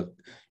 Class, but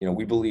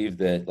we believe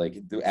that like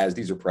as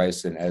these are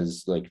priced and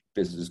as like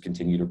businesses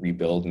continue to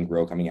rebuild and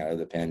grow coming out of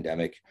the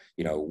pandemic,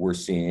 we're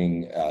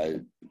seeing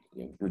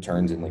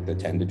returns in like the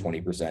 10 to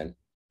 20%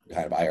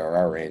 kind of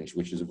IRR range,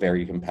 which is a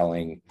very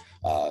compelling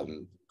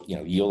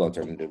yield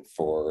alternative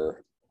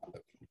for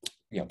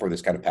for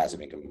this kind of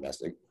passive income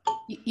investing.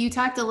 You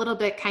talked a little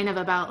bit kind of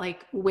about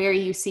like where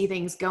you see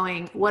things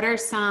going. What are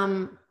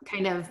some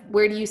kind of,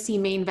 where do you see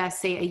Mainvest,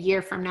 say, a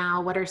year from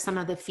now? What are some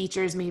of the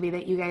features maybe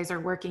that you guys are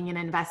working and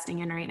investing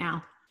in right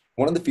now?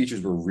 One of the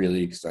features we're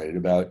really excited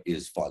about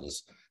is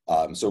funds.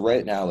 So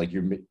right now, like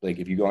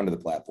if you go onto the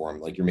platform,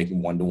 like you're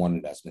making one-to-one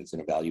investments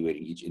and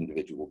evaluating each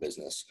individual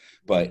business.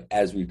 But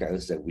as we've kind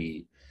of said,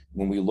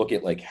 when we look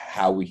at like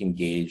how we can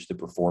gauge the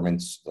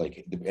performance,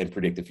 and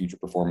predict the future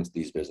performance of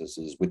these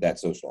businesses with that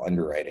social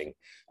underwriting,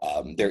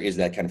 there is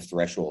that kind of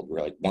threshold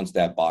where like once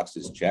that box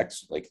is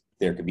checked, like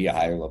there could be a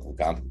higher level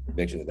of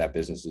conviction that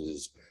business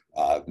is,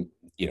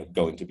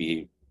 going to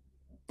be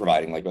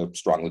providing like a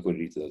strong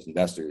liquidity to those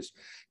investors,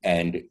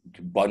 and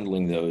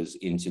bundling those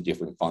into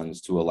different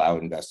funds to allow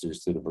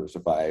investors to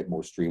diversify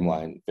more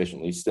streamlined,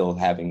 efficiently, still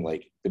having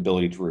like the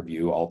ability to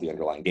review all the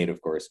underlying data,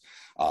 of course.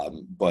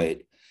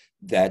 But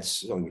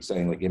that's what I'm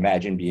saying. Like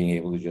imagine being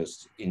able to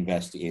just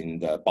invest in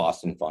the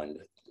Boston Fund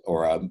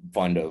or a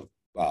fund of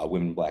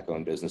women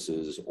Black-owned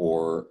businesses,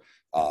 or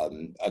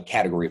a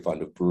category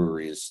fund of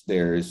breweries.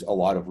 There's a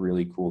lot of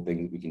really cool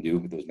things we can do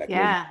with those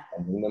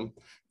mechanisms,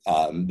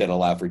 that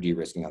allow for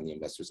de-risking on the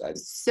investor side.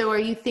 So are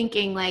you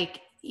thinking like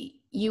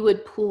you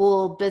would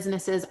pool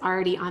businesses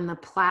already on the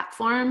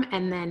platform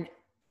and then,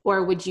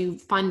 or would you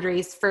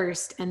fundraise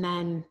first and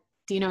then,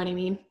 do you know what I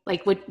mean?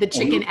 Like with the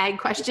chicken egg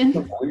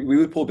question? We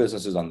would pull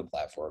businesses on the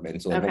platform.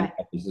 And so like when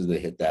businesses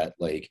that hit that,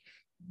 like,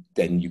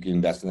 then you can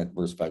invest in that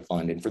diversified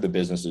fund. And for the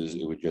businesses,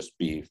 it would just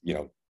be,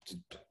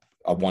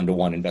 a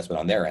one-to-one investment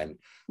on their end.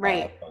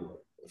 Right.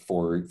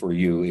 For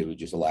you, it would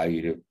just allow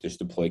you to just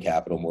deploy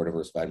capital more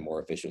diversified,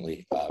 more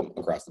efficiently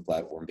across the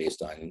platform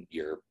based on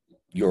your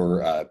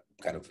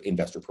kind of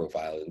investor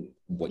profile and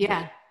what.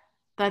 Yeah,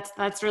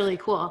 that's really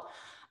cool.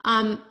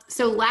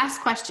 So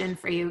last question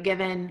for you,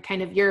 given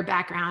kind of your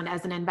background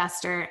as an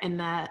investor in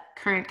the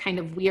current kind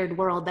of weird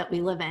world that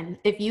we live in,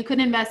 if you could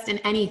invest in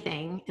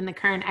anything in the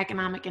current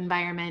economic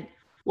environment,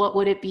 what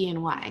would it be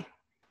and why?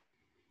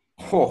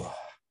 Oh.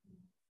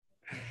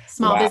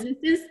 Small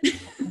businesses?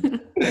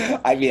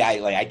 I mean,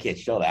 I can't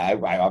show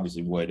that. I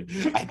obviously would.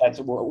 That's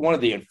one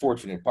of the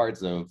unfortunate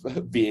parts of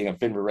being a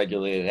FINRA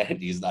regulated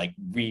entity is like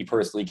we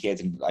personally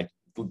can't, like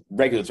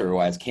regulatory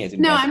wise can't.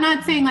 No, I'm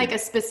not saying like a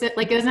specific,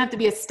 like it doesn't have to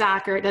be a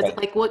stock, or it doesn't,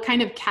 like what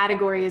kind of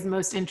category is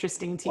most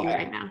interesting to you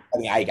right now? I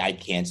mean, I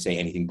can't say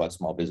anything but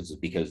small businesses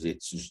because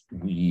it's just,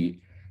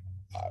 we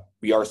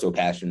are so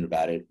passionate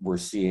about it. We're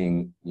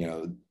seeing,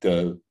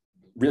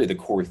 the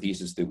core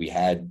thesis that we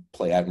had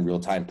play out in real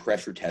time,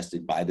 pressure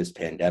tested by this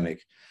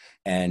pandemic,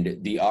 and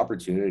the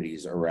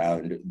opportunities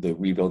around the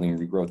rebuilding and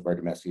regrowth of our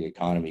domestic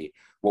economy.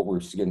 What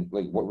we're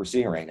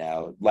seeing right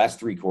now, last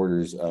 3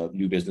 quarters of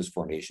new business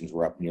formations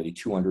were up nearly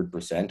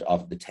 200%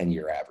 off of the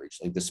 10-year average.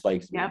 Like the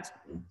spikes,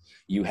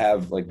 you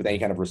have like with any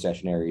kind of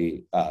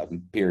recessionary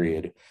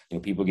period,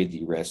 people get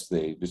de-risked.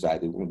 They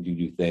decide they want to do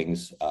new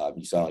things.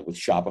 You saw like with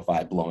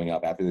Shopify blowing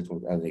up after the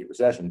 2008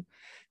 recession.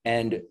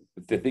 And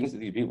the things that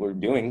these people are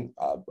doing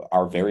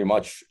are very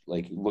much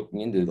like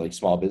looking into like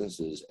small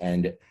businesses.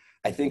 And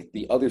I think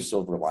the other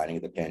silver lining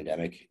of the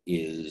pandemic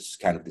is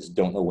kind of this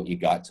don't know what you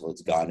got till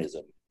it's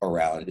goneism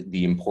around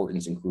the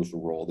importance and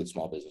crucial role that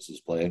small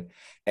businesses play.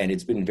 And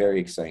it's been very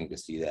exciting to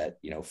see that,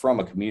 from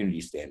a community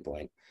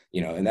standpoint,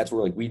 and that's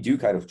where like we do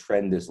kind of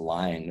trend this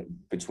line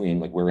between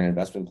like we're an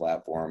investment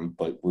platform,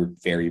 but we're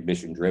very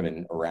mission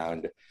driven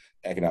around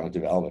economic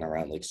development,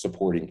 around like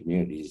supporting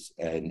communities.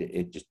 And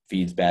it just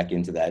feeds back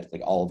into that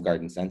like Olive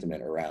Garden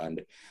sentiment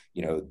around,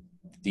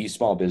 these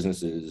small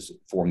businesses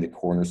form the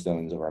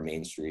cornerstones of our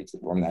main streets,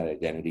 that form that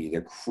identity.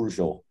 They're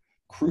crucial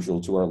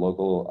to our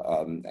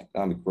local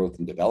economic growth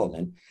and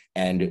development,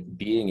 and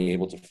being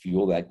able to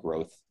fuel that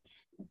growth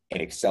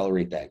and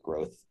accelerate that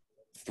growth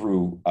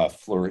through a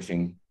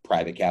flourishing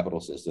private capital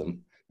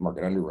system,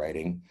 market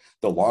underwriting.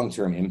 The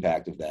long-term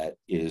impact of that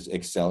is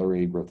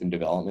accelerated growth and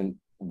development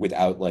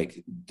without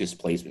like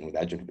displacement,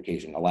 without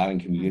gentrification, allowing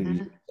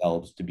communities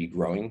themselves to be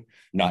growing,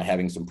 not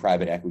having some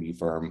private equity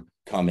firm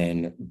come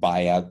in,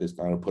 buy out this,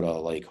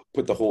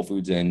 put the Whole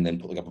Foods in, then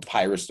put like a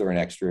papyrus store in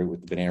extra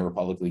with the Banana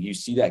Republic. Like you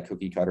see that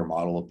cookie cutter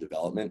model of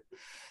development,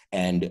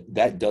 and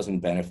that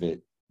doesn't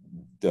benefit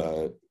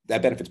that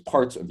benefits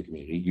parts of the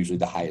community, usually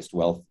the highest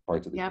wealth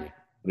parts of the community,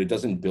 but it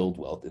doesn't build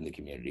wealth in the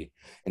community.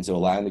 And so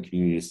allowing the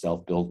community to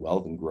self-build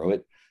wealth and grow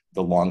it,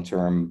 the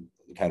long-term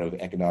kind of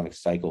economic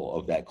cycle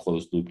of that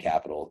closed loop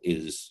capital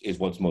is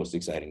what's most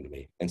exciting to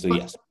me. And so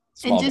yes,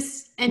 and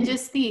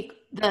just the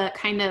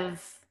kind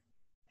of,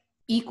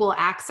 equal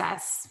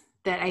access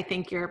that I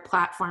think your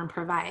platform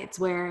provides,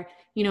 where,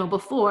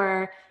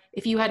 before,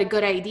 if you had a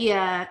good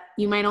idea,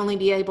 you might only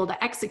be able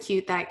to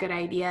execute that good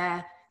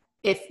idea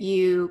if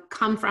you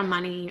come from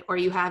money, or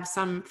you have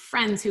some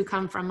friends who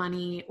come from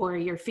money, or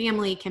your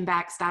family can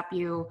backstop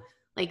you.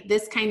 Like,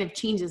 this kind of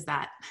changes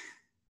that.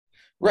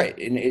 Right.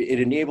 And it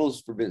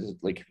enables for business,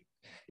 like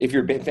if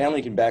your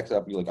family can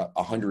backstop you like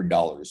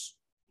 $100,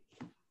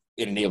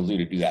 it enables you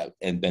to do that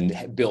and then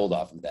build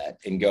off of that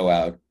and go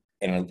out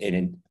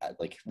and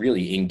like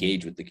really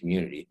engage with the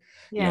community.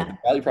 Yeah. The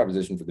value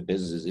proposition for the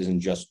businesses isn't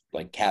just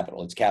like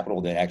capital. It's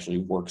capital that actually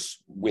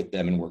works with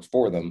them and works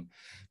for them.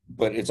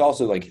 But it's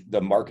also like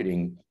the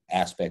marketing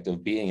aspect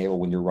of being able,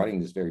 when you're running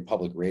this very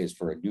public raise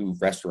for a new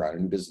restaurant,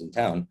 a new business in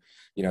town,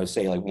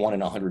 say like 1 in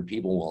 100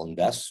 people will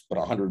invest, but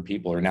 100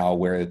 people are now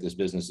aware that this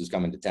business is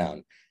coming to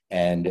town.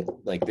 And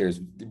like,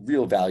 there's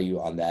real value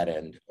on that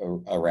end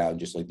around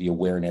just like the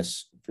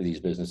awareness for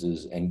these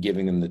businesses and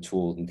giving them the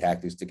tools and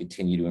tactics to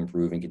continue to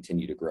improve and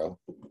continue to grow.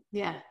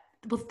 Yeah.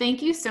 Well,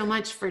 thank you so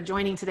much for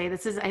joining today.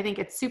 I think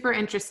it's super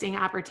interesting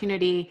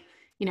opportunity,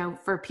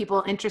 for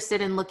people interested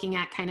in looking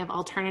at kind of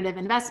alternative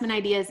investment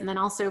ideas. And then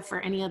also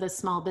for any of the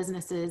small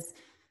businesses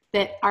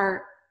that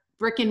are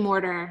brick and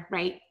mortar,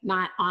 right?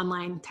 Not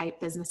online type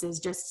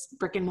businesses, just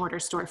brick and mortar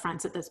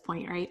storefronts at this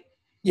point, right?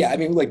 Yeah. I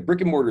mean, like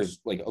brick and mortar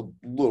is like a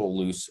little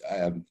loose.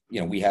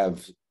 We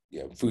have,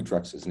 food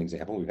trucks as an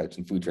example. We've had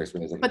some food trucks.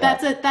 But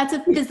that's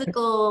a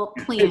physical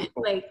plant.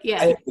 Like,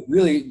 yeah.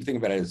 Really think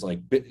about it as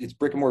like, it's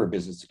brick and mortar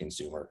business to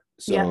consumer.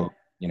 So,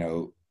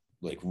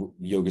 like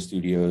yoga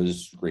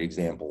studios, great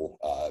example.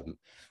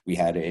 We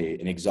had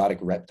an exotic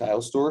reptile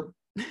store,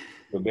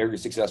 a very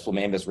successful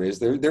Mainvest raise.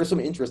 There's some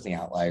interesting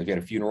outliers. We had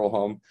a funeral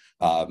home,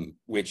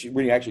 which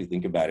when you actually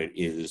think about it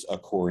is a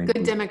core. Good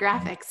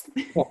demographics.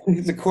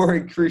 It's a core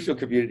and crucial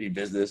community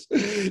business.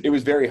 It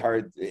was very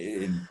hard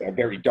in a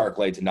very dark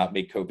light to not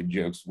make COVID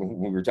jokes when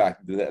we were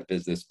talking to that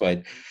business,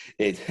 but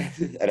and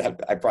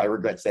I probably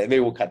regret saying, maybe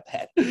we'll cut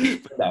that.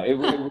 But no, it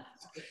was,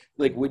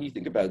 like when you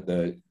think about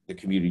the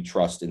community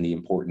trust and the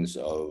importance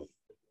of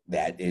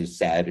that, is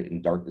sad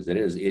and dark as it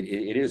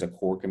is a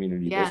core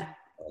community business.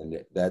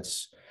 And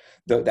that's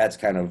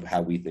kind of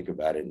how we think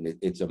about it. And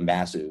it's a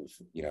massive,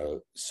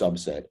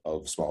 subset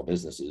of small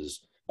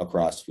businesses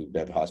across food,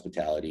 bev,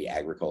 hospitality,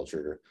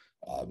 agriculture,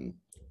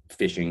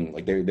 fishing.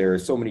 Like there are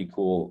so many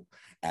cool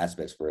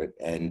aspects for it.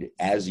 And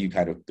as you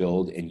kind of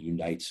build and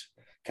unite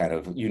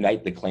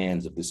the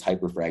clans of this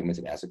hyper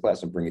fragmented asset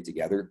class and bring it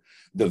together,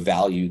 the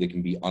value that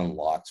can be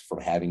unlocked from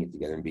having it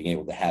together and being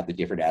able to have the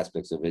different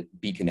aspects of it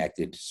be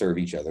connected, serve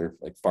each other,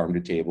 like farm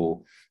to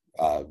table,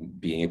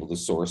 being able to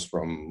source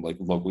from like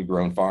locally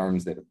grown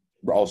farms that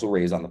are also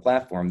raised on the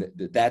platform.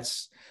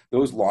 That's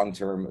those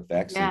long-term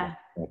effects. Yeah.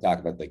 And talk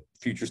about like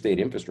future state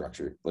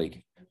infrastructure.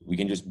 Like we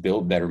can just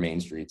build better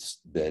main streets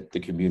that the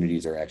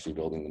communities are actually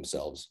building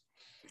themselves.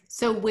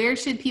 So where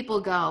should people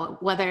go,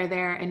 whether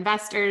they're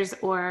investors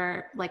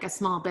or like a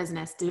small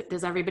business?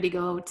 Does everybody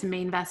go to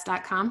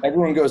mainvest.com?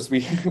 Everyone goes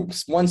to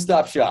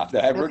one-stop shop.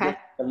 Everyone goes to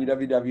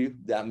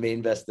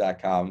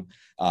www.mainvest.com.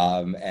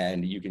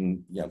 And you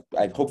can,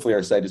 hopefully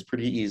our site is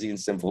pretty easy and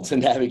simple to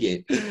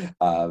navigate.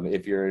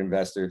 If you're an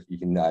investor, you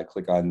can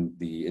click on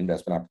the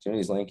investment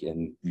opportunities link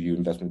and view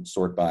investments,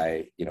 sort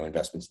by,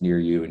 investments near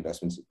you,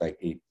 investments by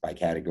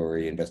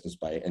category, investments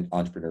by an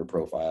entrepreneur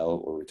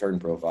profile or return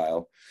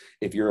profile.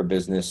 If you're a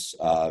business,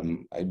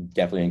 I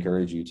definitely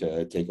encourage you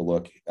to take a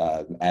look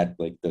at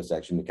like the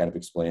section that kind of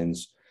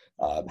explains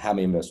how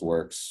Mainvest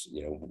works.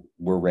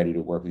 We're ready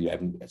to work with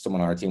you.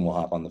 Someone on our team will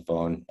hop on the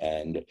phone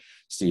and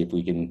see if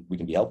we can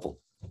be helpful.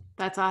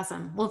 That's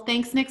awesome. Well,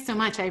 thanks, Nick, so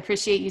much. I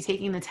appreciate you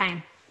taking the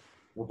time.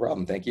 No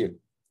problem. Thank you.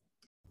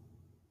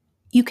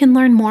 You can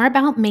learn more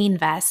about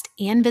Mainvest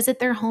and visit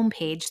their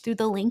homepage through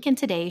the link in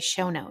today's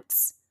show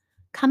notes.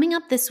 Coming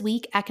up this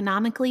week,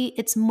 economically,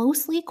 it's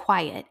mostly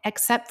quiet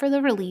except for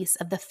the release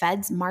of the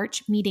Fed's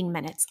March meeting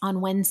minutes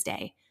on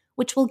Wednesday,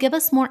 which will give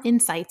us more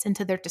insights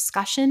into their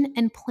discussion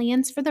and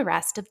plans for the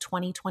rest of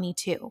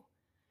 2022.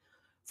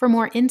 For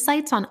more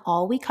insights on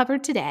all we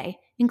covered today,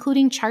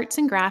 including charts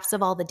and graphs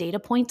of all the data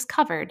points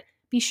covered,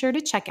 be sure to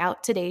check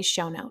out today's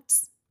show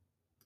notes.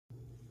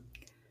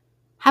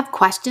 Have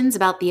questions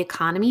about the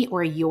economy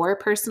or your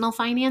personal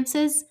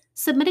finances?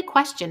 Submit a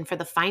question for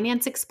the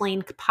Finance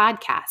Explained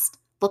podcast.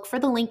 Look for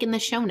the link in the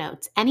show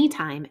notes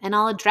anytime, and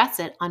I'll address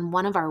it on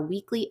one of our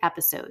weekly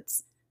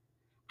episodes.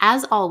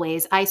 As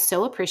always, I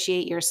so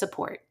appreciate your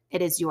support.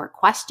 It is your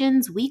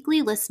questions,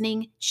 weekly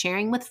listening,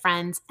 sharing with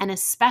friends, and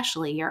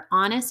especially your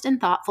honest and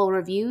thoughtful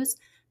reviews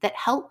that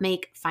help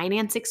make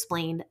Finance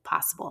Explained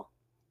possible.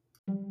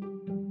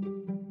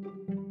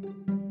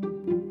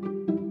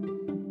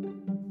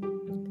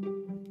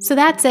 So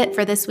that's it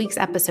for this week's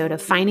episode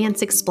of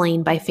Finance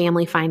Explained by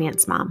Family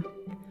Finance Mom.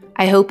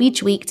 I hope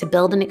each week to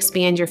build and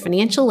expand your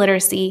financial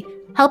literacy,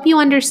 help you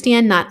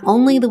understand not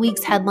only the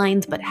week's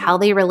headlines, but how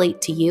they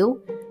relate to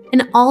you,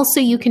 and also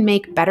you can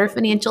make better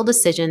financial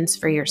decisions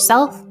for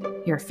yourself,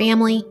 your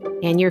family,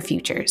 and your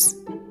futures.